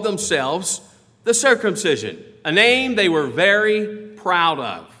called themselves the circumcision, a name they were very proud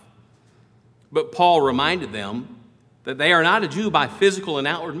of. But Paul reminded them that they are not a Jew by physical and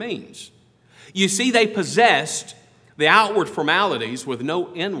outward means. You see, they possessed the outward formalities with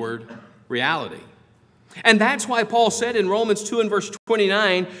no inward reality. And that's why Paul said in Romans 2 and verse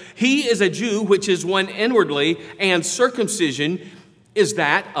 29, he is a Jew which is one inwardly, and circumcision is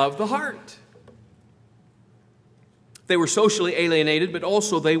that of the heart. They were socially alienated, but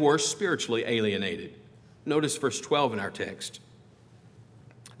also they were spiritually alienated. Notice verse 12 in our text.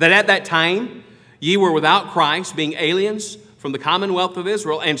 That at that time ye were without Christ, being aliens from the commonwealth of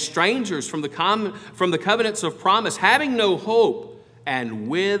Israel, and strangers from the covenants of promise, having no hope, and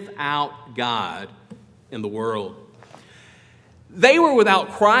without God in the world. They were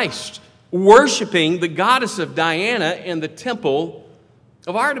without Christ, worshiping the goddess of Diana in the temple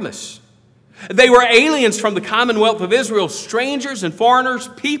of Artemis. They were aliens from the commonwealth of Israel, strangers and foreigners,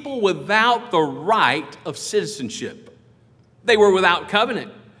 people without the right of citizenship. They were without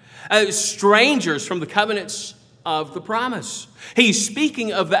covenant, strangers from the covenants of the promise. He's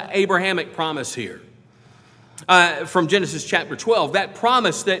speaking of the Abrahamic promise here from Genesis chapter 12, that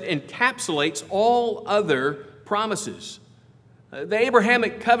promise that encapsulates all other promises. The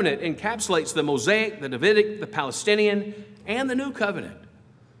Abrahamic covenant encapsulates the Mosaic, the Davidic, the Palestinian, and the New Covenant.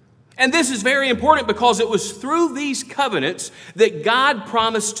 And this is very important because it was through these covenants that God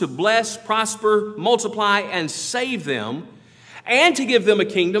promised to bless, prosper, multiply, and save them, and to give them a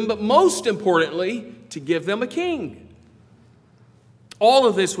kingdom, but most importantly, to give them a king. All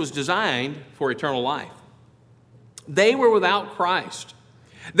of this was designed for eternal life. They were without Christ.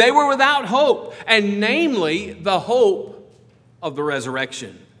 They were without hope, and namely the hope of the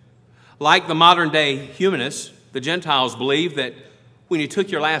resurrection. Like the modern day humanists, the Gentiles believed that when you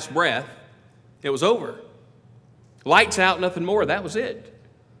took your last breath, it was over. Lights out, nothing more, that was it.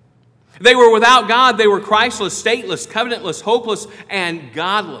 They were without God, they were Christless, stateless, covenantless, hopeless, and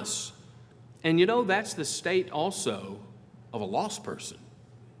godless. And you know, that's the state also of a lost person.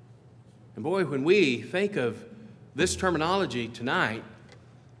 And boy, when we think of this terminology tonight,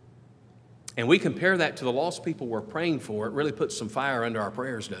 and we compare that to the lost people we're praying for, it really puts some fire under our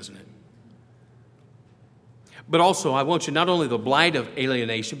prayers, doesn't it? But also, I want you not only the blight of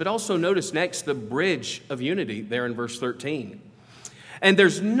alienation, but also notice next the bridge of unity there in verse 13. And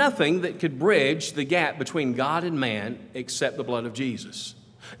there's nothing that could bridge the gap between God and man except the blood of Jesus.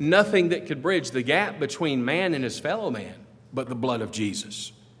 Nothing that could bridge the gap between man and his fellow man but the blood of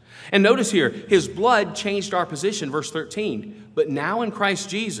Jesus. And notice here, his blood changed our position, verse 13. But now in Christ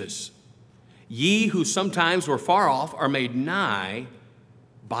Jesus, ye who sometimes were far off are made nigh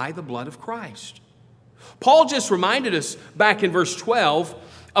by the blood of Christ. Paul just reminded us back in verse 12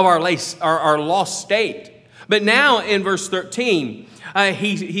 of our lost state. But now in verse 13,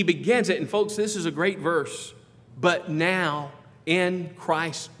 he begins it. And folks, this is a great verse. But now in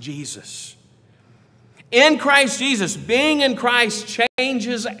Christ Jesus. In Christ Jesus, being in Christ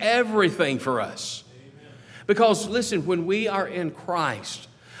changes everything for us. Because listen, when we are in Christ,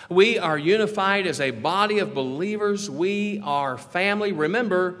 we are unified as a body of believers. We are family.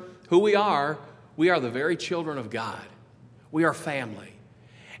 Remember who we are. We are the very children of God. We are family.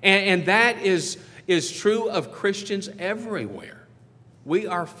 And that is true of Christians everywhere. We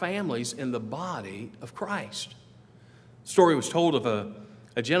are families in the body of Christ. Story was told of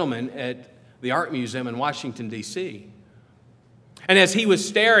a gentleman at the Art Museum in Washington, D.C. And as he was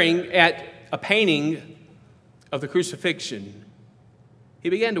staring at a painting of the crucifixion, he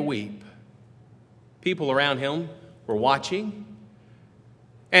began to weep. People around him were watching.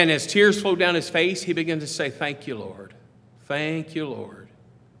 And as tears flowed down his face, he began to say, "Thank you, Lord. Thank you, Lord.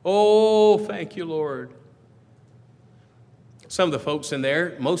 Oh, thank you, Lord." Some of the folks in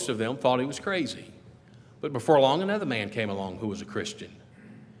there, most of them, thought he was crazy. But before long, another man came along who was a Christian.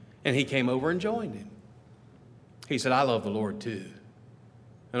 And he came over and joined him. He said, "I love the Lord too.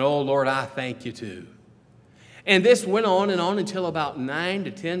 And oh, Lord, I thank you too." And this went on and on until about 9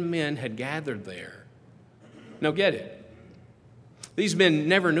 to 10 men had gathered there. Now get it. These men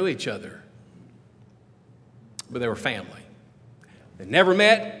never knew each other, but they were family. They never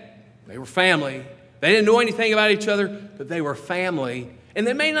met. They were family. They didn't know anything about each other, but they were family. And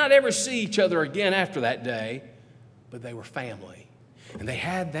they may not ever see each other again after that day, but they were family. And they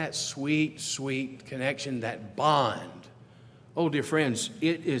had that sweet, sweet connection, that bond. Oh, dear friends,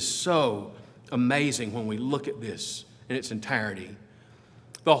 it is so amazing when we look at this in its entirety.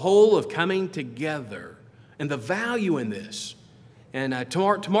 The whole of coming together and the value in this. And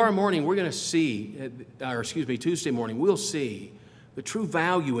tomorrow morning, we're going to see, Tuesday morning, we'll see the true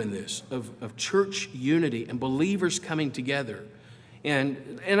value in this of church unity and believers coming together.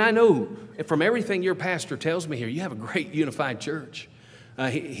 And I know from everything your pastor tells me here, you have a great unified church.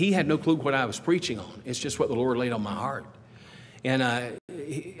 He had no clue what I was preaching on. It's just what the Lord laid on my heart. And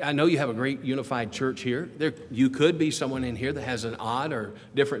I know you have a great unified church here. You could be someone in here that has an odd or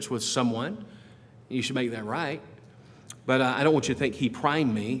difference with someone. You should make that right. But I don't want you to think he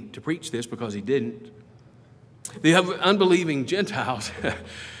primed me to preach this, because he didn't. The unbelieving Gentiles,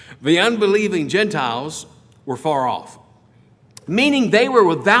 were far off, meaning they were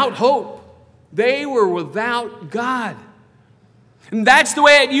without hope. They were without God. And that's the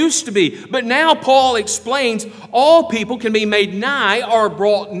way it used to be. But now Paul explains all people can be made nigh or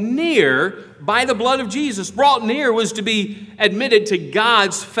brought near by the blood of Jesus. Brought near was to be admitted to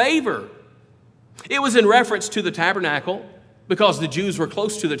God's favor. It was in reference to the tabernacle, because the Jews were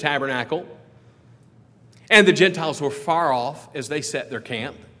close to the tabernacle and the Gentiles were far off as they set their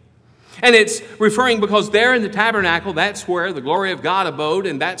camp. And it's referring because there in the tabernacle, that's where the glory of God abode,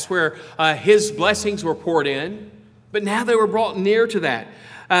 and that's where his blessings were poured in. But now they were brought near to that.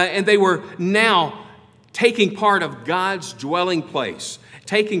 And they were now taking part of God's dwelling place,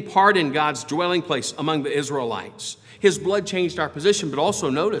 taking part in God's dwelling place among the Israelites. His blood changed our position, but also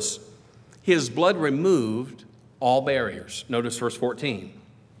notice, his blood removed all barriers. Notice verse 14.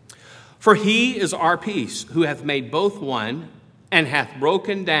 For he is our peace, who hath made both one, and hath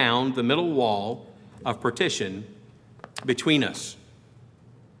broken down the middle wall of partition between us.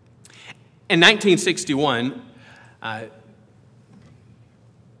 In 1961,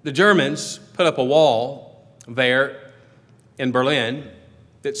 the Germans put up a wall there in Berlin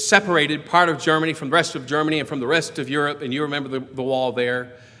that separated part of Germany from the rest of Germany and from the rest of Europe, and you remember the wall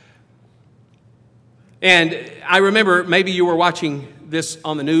there. And I remember, maybe you were watching this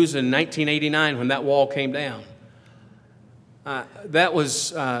on the news in 1989 when that wall came down. That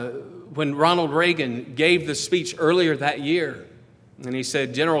was when Ronald Reagan gave the speech earlier that year. And he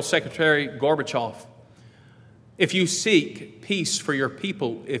said, General Secretary Gorbachev, if you seek peace for your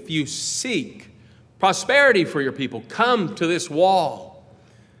people, if you seek prosperity for your people, come to this wall.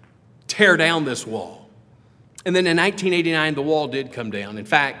 Tear down this wall. And then in 1989, the wall did come down. In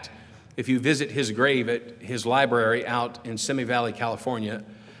fact, if you visit his grave at his library out in Simi Valley, California,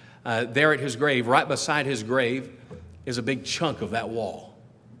 there at his grave, right beside his grave, is a big chunk of that wall.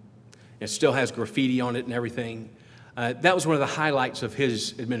 It still has graffiti on it and everything. That was one of the highlights of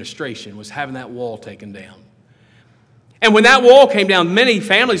his administration, was having that wall taken down. And when that wall came down, many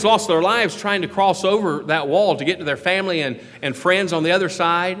families lost their lives trying to cross over that wall to get to their family and friends on the other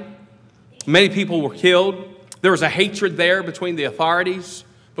side. Many people were killed. There was a hatred there between the authorities.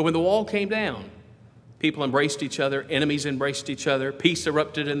 But when the wall came down, people embraced each other, enemies embraced each other, peace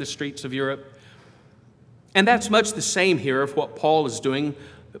erupted in the streets of Europe. And that's much the same here of what Paul is doing.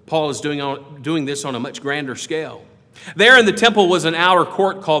 Paul is doing this on a much grander scale. There in the temple was an outer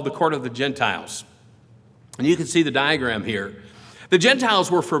court called the Court of the Gentiles. And you can see the diagram here. The Gentiles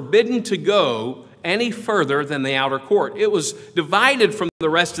were forbidden to go any further than the outer court. It was divided from the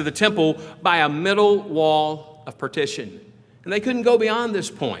rest of the temple by a middle wall of partition. And they couldn't go beyond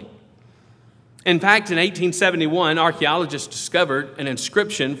this point. In fact, in 1871, archaeologists discovered an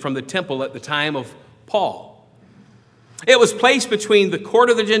inscription from the temple at the time of Paul. It was placed between the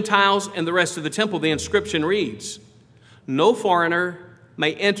court of the Gentiles and the rest of the temple. The inscription reads, "No foreigner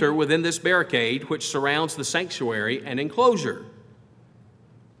may enter within this barricade which surrounds the sanctuary and enclosure.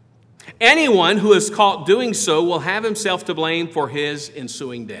 Anyone who is caught doing so will have himself to blame for his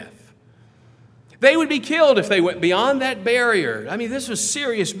ensuing death. They would be killed if they went beyond that barrier. I mean, this was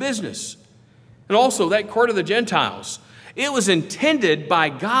serious business. And also that court of the Gentiles, it was intended by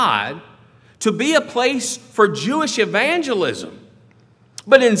God to be a place for Jewish evangelism.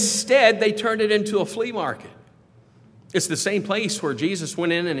 But instead, they turned it into a flea market. It's the same place where Jesus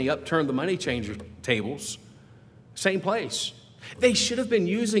went in and he upturned the money changer tables. Same place. They should have been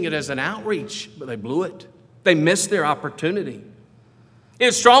using it as an outreach, but they blew it. They missed their opportunity.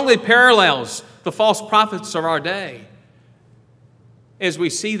 It strongly parallels the false prophets of our day, as we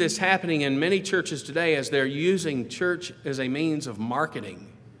see this happening in many churches today as they're using church as a means of marketing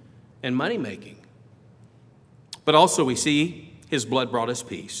and money-making. But also we see his blood brought us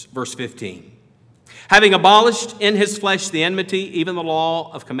peace. Verse 15. Having abolished in his flesh the enmity, even the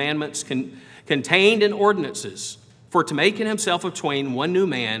law of commandments contained in ordinances, for to make in himself of twain one new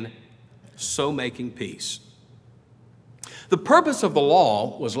man, so making peace. The purpose of the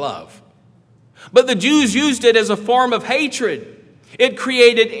law was love, but the Jews used it as a form of hatred. It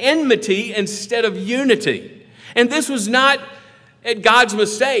created enmity instead of unity. And this was not God's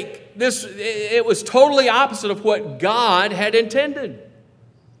mistake. It was totally opposite of what God had intended.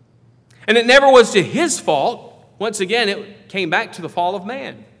 And it never was to his fault. Once again, it came back to the fall of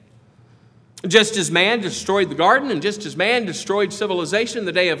man. Just as man destroyed the garden and just as man destroyed civilization in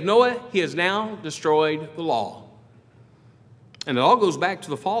the day of Noah, he has now destroyed the law. And it all goes back to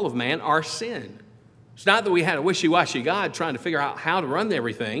the fall of man, our sin. It's not that we had a wishy-washy God trying to figure out how to run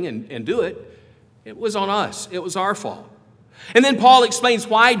everything and do it. It was on us. It was our fault. And then Paul explains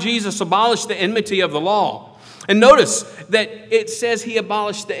why Jesus abolished the enmity of the law. And notice that it says he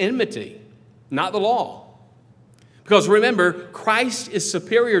abolished the enmity, not the law. Because remember, Christ is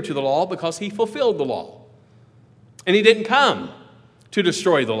superior to the law because he fulfilled the law. And he didn't come to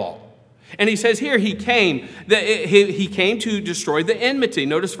destroy the law. And he says here he came to destroy the enmity.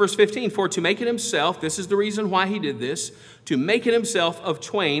 Notice verse 15, for to make it himself, this is the reason why he did this, to make it himself of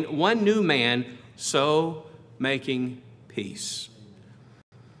twain one new man, so making peace.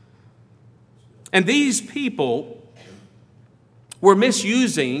 And these people were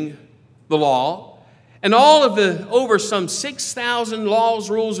misusing the law and all of the over some 6,000 laws,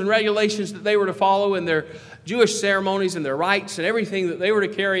 rules, and regulations that they were to follow in their Jewish ceremonies and their rites and everything that they were to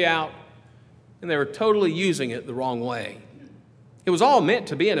carry out. And they were totally using it the wrong way. It was all meant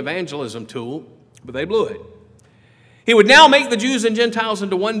to be an evangelism tool, but they blew it. He would now make the Jews and Gentiles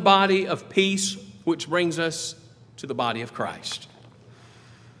into one body of peace, which brings us to the body of Christ.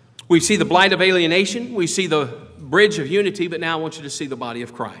 We see the blight of alienation. We see the bridge of unity, but now I want you to see the body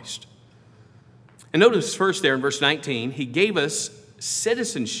of Christ. And notice first there in verse 19, he gave us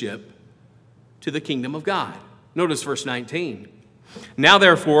citizenship to the kingdom of God. Notice verse 19. Now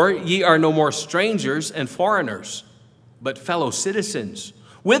therefore, ye are no more strangers and foreigners, but fellow citizens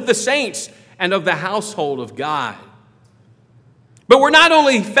with the saints and of the household of God. But we're not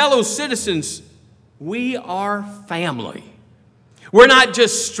only fellow citizens, we are family. We're not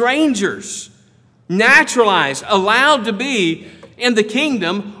just strangers, naturalized, allowed to be in the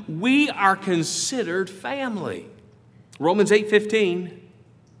kingdom. We are considered family. Romans 8:15,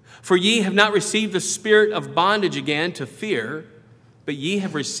 for ye have not received the spirit of bondage again to fear, but ye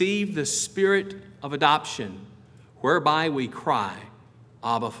have received the spirit of adoption, whereby we cry,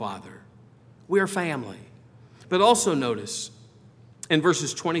 Abba, Father. We are family. But also notice in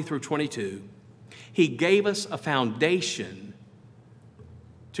verses 20 through 22, he gave us a foundation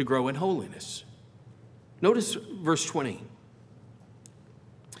to grow in holiness. Notice verse 20.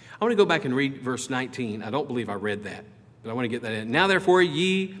 I want to go back and read verse 19. I don't believe I read that, but I want to get that in. Now therefore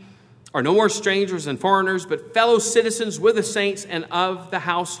ye are no more strangers and foreigners, but fellow citizens with the saints and of the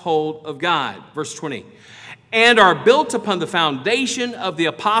household of God. Verse 20. And are built upon the foundation of the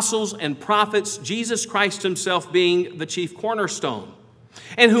apostles and prophets, Jesus Christ himself being the chief cornerstone,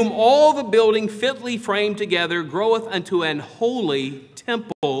 in whom all the building fitly framed together groweth unto an holy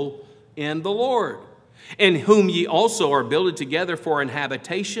temple in the Lord, in whom ye also are builded together for an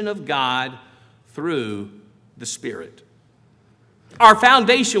habitation of God through the Spirit. Our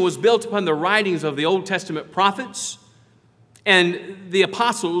foundation was built upon the writings of the Old Testament prophets and the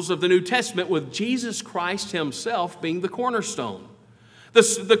apostles of the New Testament, with Jesus Christ himself being the cornerstone.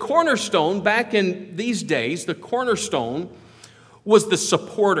 The cornerstone, back in these days, the cornerstone was the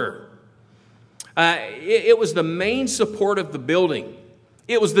supporter. It was the main support of the building.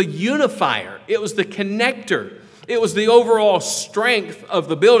 It was the unifier. It was the connector. It was the overall strength of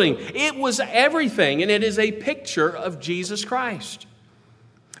the building. It was everything, and it is a picture of Jesus Christ.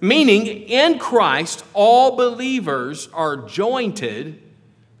 Meaning, in Christ, all believers are jointed,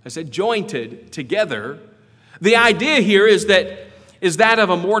 I said jointed together. The idea here is that of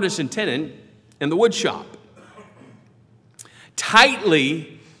a mortise and tenon in the wood shop.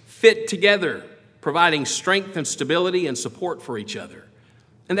 Tightly fit together, providing strength and stability and support for each other.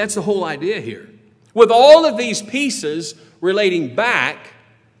 And that's the whole idea here. With all of these pieces relating back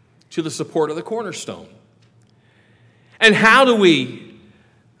to the support of the cornerstone. And how do we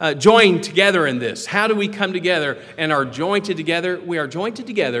join together in this? How do we come together and are jointed together? We are jointed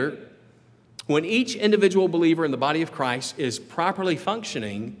together when each individual believer in the body of Christ is properly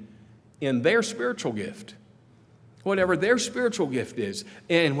functioning in their spiritual gift. Whatever their spiritual gift is.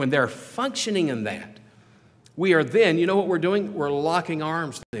 And when they're functioning in that, we are then, you know what we're doing? We're locking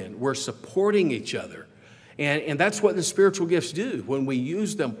arms then. We're supporting each other. And that's what the spiritual gifts do when we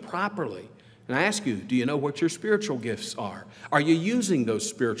use them properly. And I ask you, do you know what your spiritual gifts are? Are you using those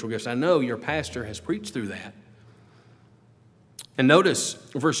spiritual gifts? I know your pastor has preached through that. And notice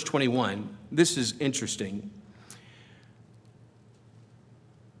verse 21. This is interesting.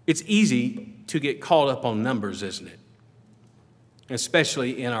 It's easy to get caught up on numbers, isn't it?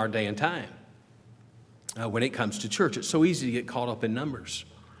 Especially in our day and time. When it comes to church, it's so easy to get caught up in numbers.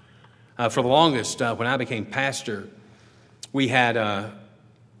 For the longest, when I became pastor, we had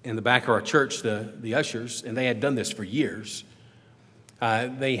in the back of our church the ushers, and they had done this for years.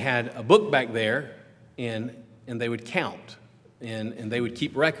 They had a book back there, and they would count, and they would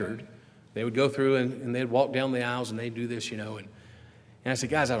keep record. They would go through, and they'd walk down the aisles, and they'd do this, And I said,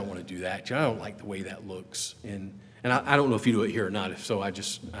 guys, I don't want to do that. I don't like the way that looks. And I don't know if you do it here or not. If so,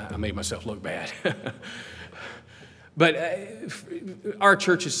 I made myself look bad. But our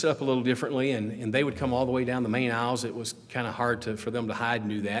church is set up a little differently, and they would come all the way down the main aisles. It was kind of hard for them to hide and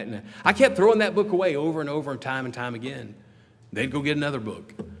do that. And I kept throwing that book away over and over and time again. They'd go get another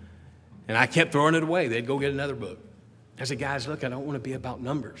book. And I kept throwing it away. They'd go get another book. I said, guys, look, I don't want to be about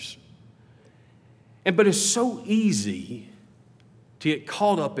numbers. But it's so easy to get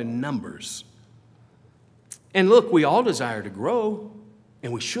caught up in numbers. And look, we all desire to grow,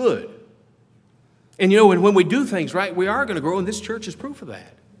 and we should. And when we do things right, we are going to grow, and this church is proof of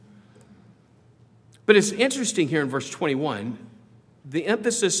that. But it's interesting here in verse 21, the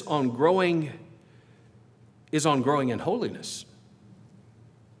emphasis on growing is on growing in holiness,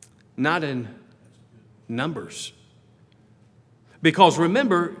 not in numbers. Because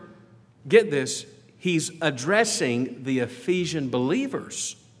remember, get this, he's addressing the Ephesian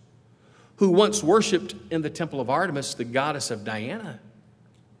believers who once worshipped in the temple of Artemis, the goddess of Diana.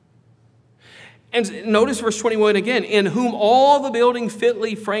 And notice verse 21 again, in whom all the building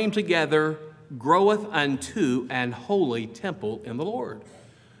fitly framed together groweth unto an holy temple in the Lord.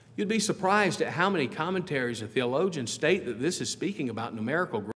 You'd be surprised at how many commentaries and theologians state that this is speaking about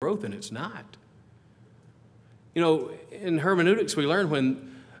numerical growth, and it's not. In hermeneutics we learn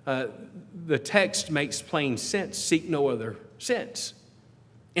when the text makes plain sense, seek no other sense.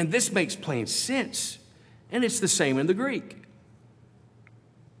 And this makes plain sense, and it's the same in the Greek.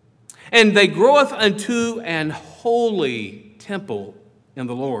 And they groweth unto an holy temple in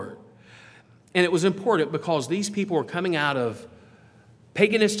the Lord. And it was important because these people were coming out of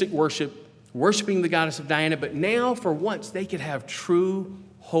paganistic worship, worshiping the goddess of Diana, but now for once they could have true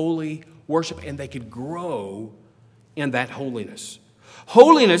holy worship, and they could grow in that holiness.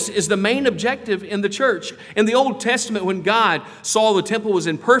 Holiness is the main objective in the church. In the Old Testament, when God saw the temple was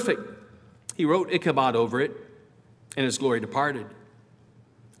imperfect, he wrote Ichabod over it, and his glory departed.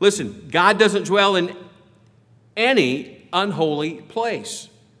 Listen, God doesn't dwell in any unholy place.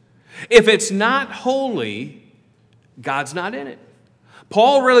 If it's not holy, God's not in it.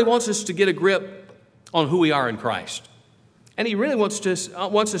 Paul really wants us to get a grip on who we are in Christ. And he really wants us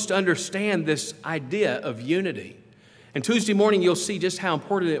to understand this idea of unity. And Tuesday morning, you'll see just how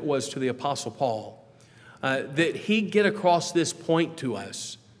important it was to the Apostle Paul that he get across this point to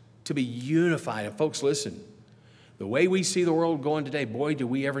us to be unified. And folks, listen, the way we see the world going today, boy, do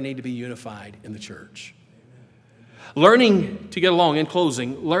we ever need to be unified in the church. Learning to get along, in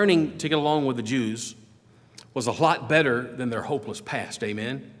closing, learning to get along with the Jews was a lot better than their hopeless past,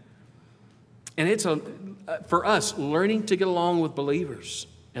 amen? And it's for us, learning to get along with believers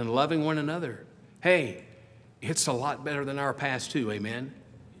and loving one another, hey, it's a lot better than our past too, amen?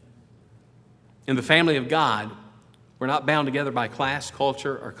 In the family of God, we're not bound together by class,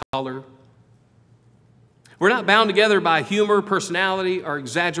 culture, or color. We're not bound together by humor, personality, or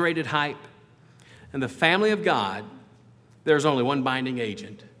exaggerated hype. In the family of God, there's only one binding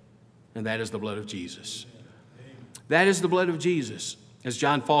agent, and that is the blood of Jesus. That is the blood of Jesus. As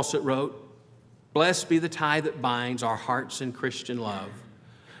John Fawcett wrote, blessed be the tie that binds our hearts in Christian love.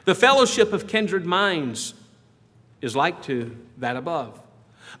 The fellowship of kindred minds is like to that above.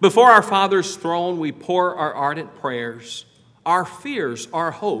 Before our Father's throne, we pour our ardent prayers. Our fears,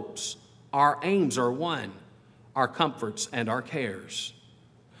 our hopes, our aims are one, our comforts and our cares.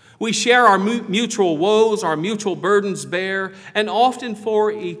 We share our mutual woes, our mutual burdens bear, and often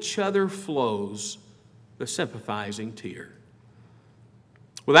for each other flows the sympathizing tear.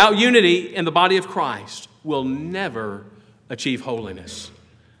 Without unity in the body of Christ, we'll never achieve holiness.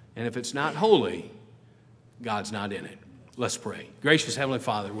 And if it's not holy, God's not in it. Let's pray. Gracious Heavenly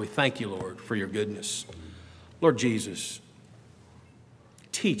Father, we thank you, Lord, for your goodness. Lord Jesus,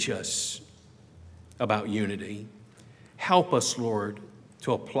 teach us about unity. Help us, Lord,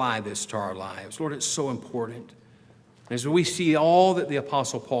 to apply this to our lives. Lord, it's so important. As we see all that the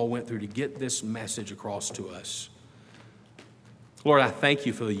Apostle Paul went through to get this message across to us, Lord, I thank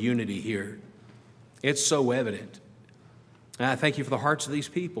you for the unity here. It's so evident. And I thank you for the hearts of these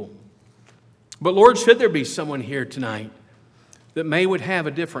people. But Lord, should there be someone here tonight that would have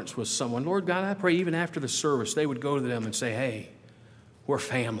a difference with someone, Lord God, I pray even after the service, they would go to them and say, hey, we're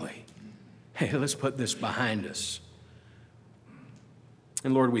family. Hey, let's put this behind us.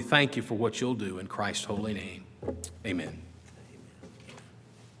 And Lord, we thank you for what you'll do in Christ's holy name. Amen.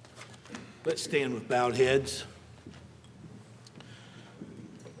 Let's stand with bowed heads.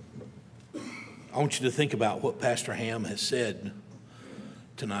 I want you to think about what Pastor Hamm has said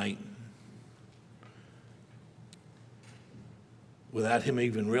tonight. Without him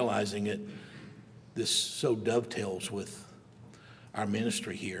even realizing it, this so dovetails with our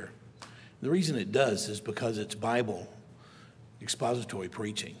ministry here. The reason it does is because it's Bible expository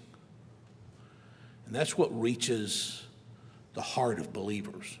preaching. And that's what reaches the heart of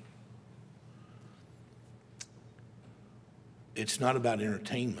believers. It's not about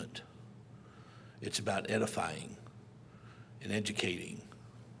entertainment. It's about edifying and educating.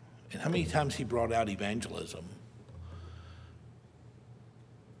 And how many times he brought out evangelism?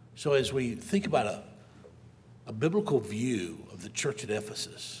 So as we think about a biblical view of the church at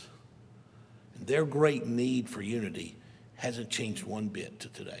Ephesus, and their great need for unity hasn't changed one bit to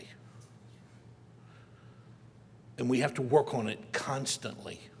today. And we have to work on it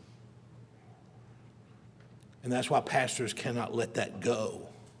constantly. And that's why pastors cannot let that go.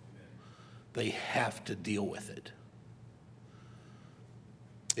 They have to deal with it.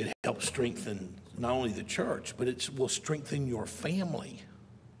 It helps strengthen not only the church, but it will strengthen your family.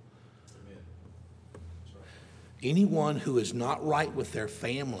 Anyone who is not right with their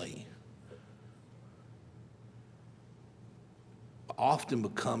family often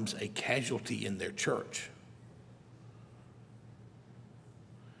becomes a casualty in their church.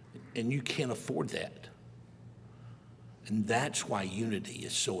 And you can't afford that. And that's why unity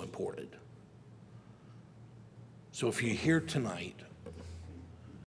is so important. So if you're here tonight